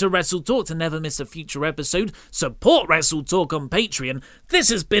 Subscribe to Wrestle Talk to never miss a future episode. Support Wrestle Talk on Patreon. This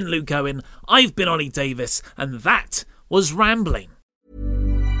has been Luke Owen. I've been Ollie Davis. And that was Rambling.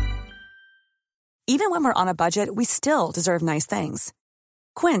 Even when we're on a budget, we still deserve nice things.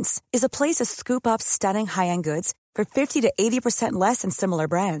 Quince is a place to scoop up stunning high-end goods for 50 to 80% less than similar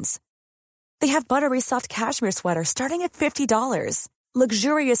brands. They have buttery soft cashmere sweaters starting at $50,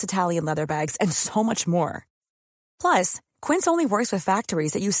 luxurious Italian leather bags, and so much more. Plus, Quince only works with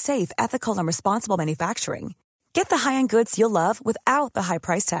factories that use safe, ethical, and responsible manufacturing. Get the high-end goods you'll love without the high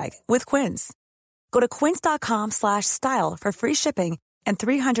price tag with Quince. Go to quince.com/style for free shipping and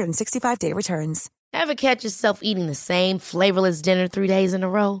 365-day returns. Ever catch yourself eating the same flavorless dinner 3 days in a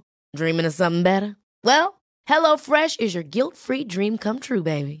row? Dreaming of something better? Well, HelloFresh is your guilt-free dream come true,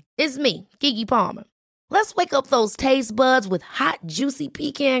 baby. It's me, Keke Palmer. Let's wake up those taste buds with hot, juicy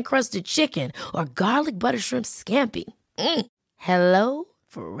pecan-crusted chicken or garlic butter shrimp scampi. Hello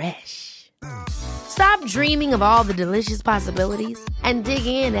Fresh. Stop dreaming of all the delicious possibilities and dig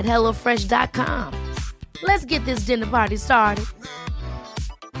in at HelloFresh.com. Let's get this dinner party started.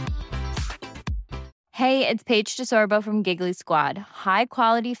 Hey, it's Paige DeSorbo from Giggly Squad. High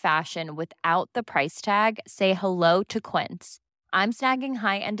quality fashion without the price tag. Say hello to Quince. I'm snagging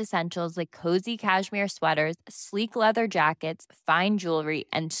high-end essentials like cozy cashmere sweaters, sleek leather jackets, fine jewelry,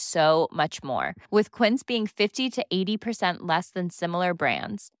 and so much more. With Quince being 50 to 80% less than similar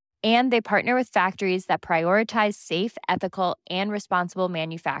brands. And they partner with factories that prioritize safe, ethical, and responsible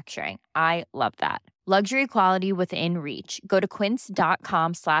manufacturing. I love that. Luxury quality within reach. Go to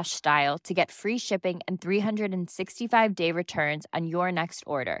quince.com/style to get free shipping and 365-day returns on your next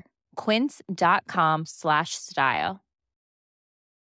order. Quince.com/style.